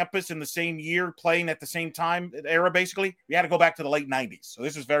on campus in the same year, playing at the same time era, basically, we had to go back to the late 90s. So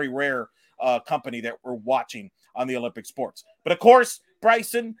this is very rare company that we're watching on the Olympic sports. But of course,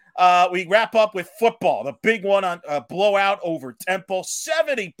 Bryson, we wrap up with football, the big one on blowout over Temple,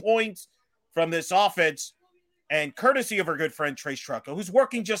 70 points from this offense, and courtesy of our good friend Trace Trucco, who's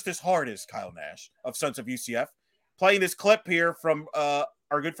working just as hard as Kyle Nash of Sons of UCF, playing this clip here from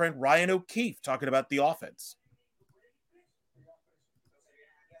our good friend Ryan O'Keefe talking about the offense.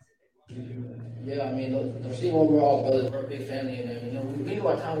 Yeah, I mean, the receiver overall, brothers, we're a big family, and we knew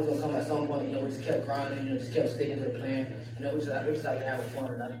our time was gonna come at some point. We just kept grinding, just kept sticking to the plan. We just like to have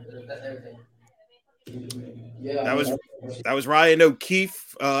fun, and that's everything. Yeah, that was Ryan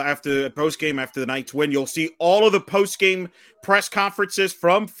O'Keefe after the Knights win. You'll see all of the post-game press conferences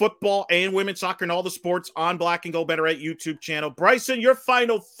from football and women's soccer and all the sports on Black and Gold Banneret YouTube channel. Bryson, your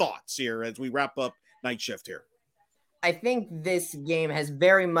final thoughts here as we wrap up night shift here. I think this game has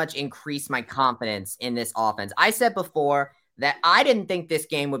very much increased my confidence in this offense. I said before that I didn't think this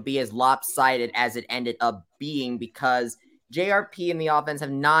game would be as lopsided as it ended up being because JRP and the offense have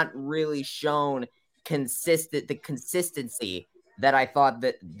not really shown the consistency that I thought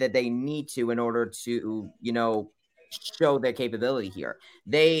that they need to in order to, show their capability here.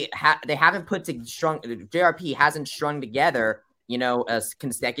 They haven't JRP hasn't strung together a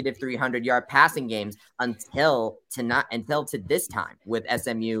consecutive 300-yard passing games until to this time with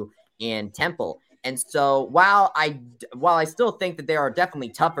SMU and Temple. And so while I still think that there are definitely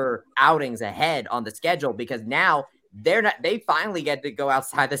tougher outings ahead on the schedule because now they finally get to go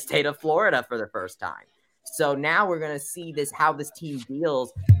outside the state of Florida for the first time. So now we're going to see how this team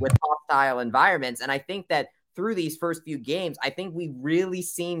deals with hostile environments. And I think that through these first few games, I think we've really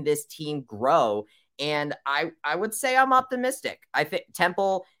seen this team grow. And I would say I'm optimistic. I think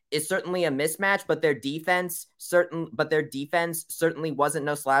Temple is certainly a mismatch, but their defense certainly wasn't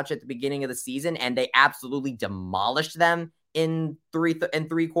no slouch at the beginning of the season, and they absolutely demolished them in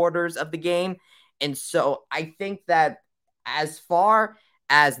three quarters of the game. And so I think that as far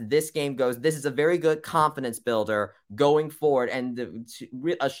as this game goes, this is a very good confidence builder going forward, and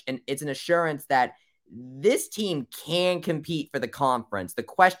it's an assurance that this team can compete for the conference. The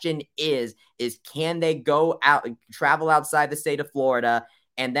question is can they go out, travel outside the state of Florida,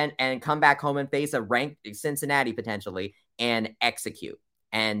 and come back home and face a ranked Cincinnati potentially and execute?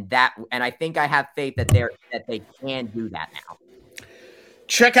 And I think I have faith that they can do that now.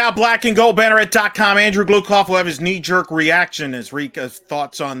 Check out blackandgoldbanneret.com. Andrew Glukoff will have his knee-jerk reaction as Rika's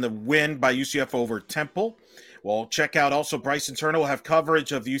thoughts on the win by UCF over Temple. Well, check out also Bryson Turner will have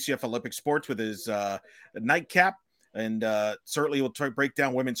coverage of UCF Olympic sports with his nightcap. And certainly we'll break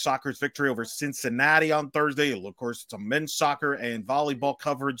down women's soccer's victory over Cincinnati on Thursday. Of course, some men's soccer and volleyball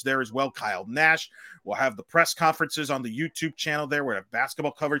coverage there as well. Kyle Nash will have the press conferences on the YouTube channel there. We'll have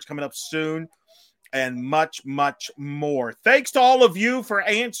basketball coverage coming up soon and much, much more. Thanks to all of you for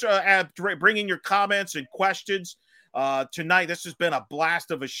bringing your comments and questions tonight. This has been a blast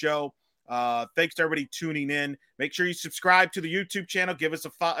of a show. Thanks to everybody tuning in. Make sure you subscribe to the YouTube channel. Give us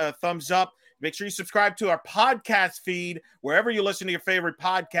a thumbs up. Make sure you subscribe to our podcast feed wherever you listen to your favorite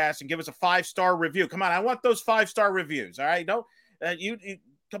podcast and give us a 5-star review. Come on, I want those 5-star reviews. All right, come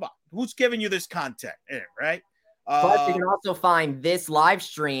on. Who's giving you this content? Right? Plus, you can also find this live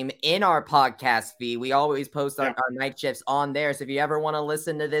stream in our podcast feed. We always post our night shifts on there. So if you ever want to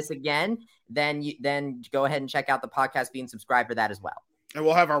listen to this again, then go ahead and check out the podcast feed and subscribe for that as well. And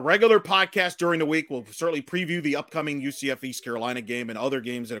we'll have our regular podcast during the week. We'll certainly preview the upcoming UCF East Carolina game and other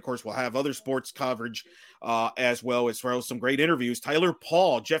games. And, of course, we'll have other sports coverage as well as some great interviews. Tyler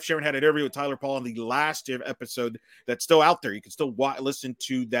Paul, Jeff Sharon had an interview with Tyler Paul on the last episode that's still out there. You can still listen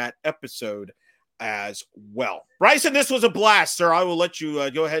to that episode as well. Bryson, this was a blast, sir. I will let you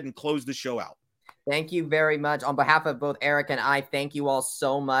go ahead and close the show out. Thank you very much. On behalf of both Eric and I, thank you all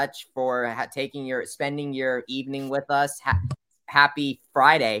so much for spending your evening with us. Happy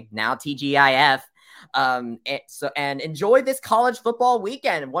Friday, now TGIF. And enjoy this college football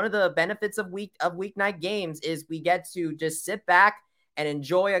weekend. One of the benefits of weeknight games is we get to just sit back and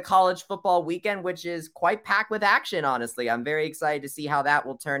enjoy a college football weekend, which is quite packed with action. Honestly, I'm very excited to see how that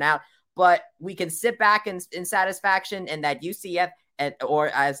will turn out. But we can sit back in satisfaction, and that UCF, or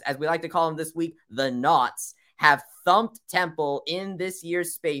as we like to call them this week, the Knots, have thumped Temple in this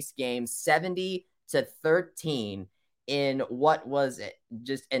year's space game 70-13 in what was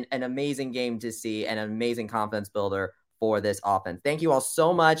just an amazing game to see, and an amazing confidence builder for this offense. Thank you all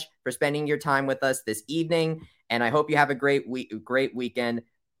so much for spending your time with us this evening, and I hope you have a great weekend.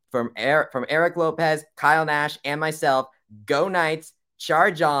 From Eric Lopez, Kyle Nash, and myself, go Knights,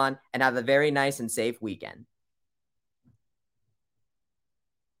 charge on, and have a very nice and safe weekend.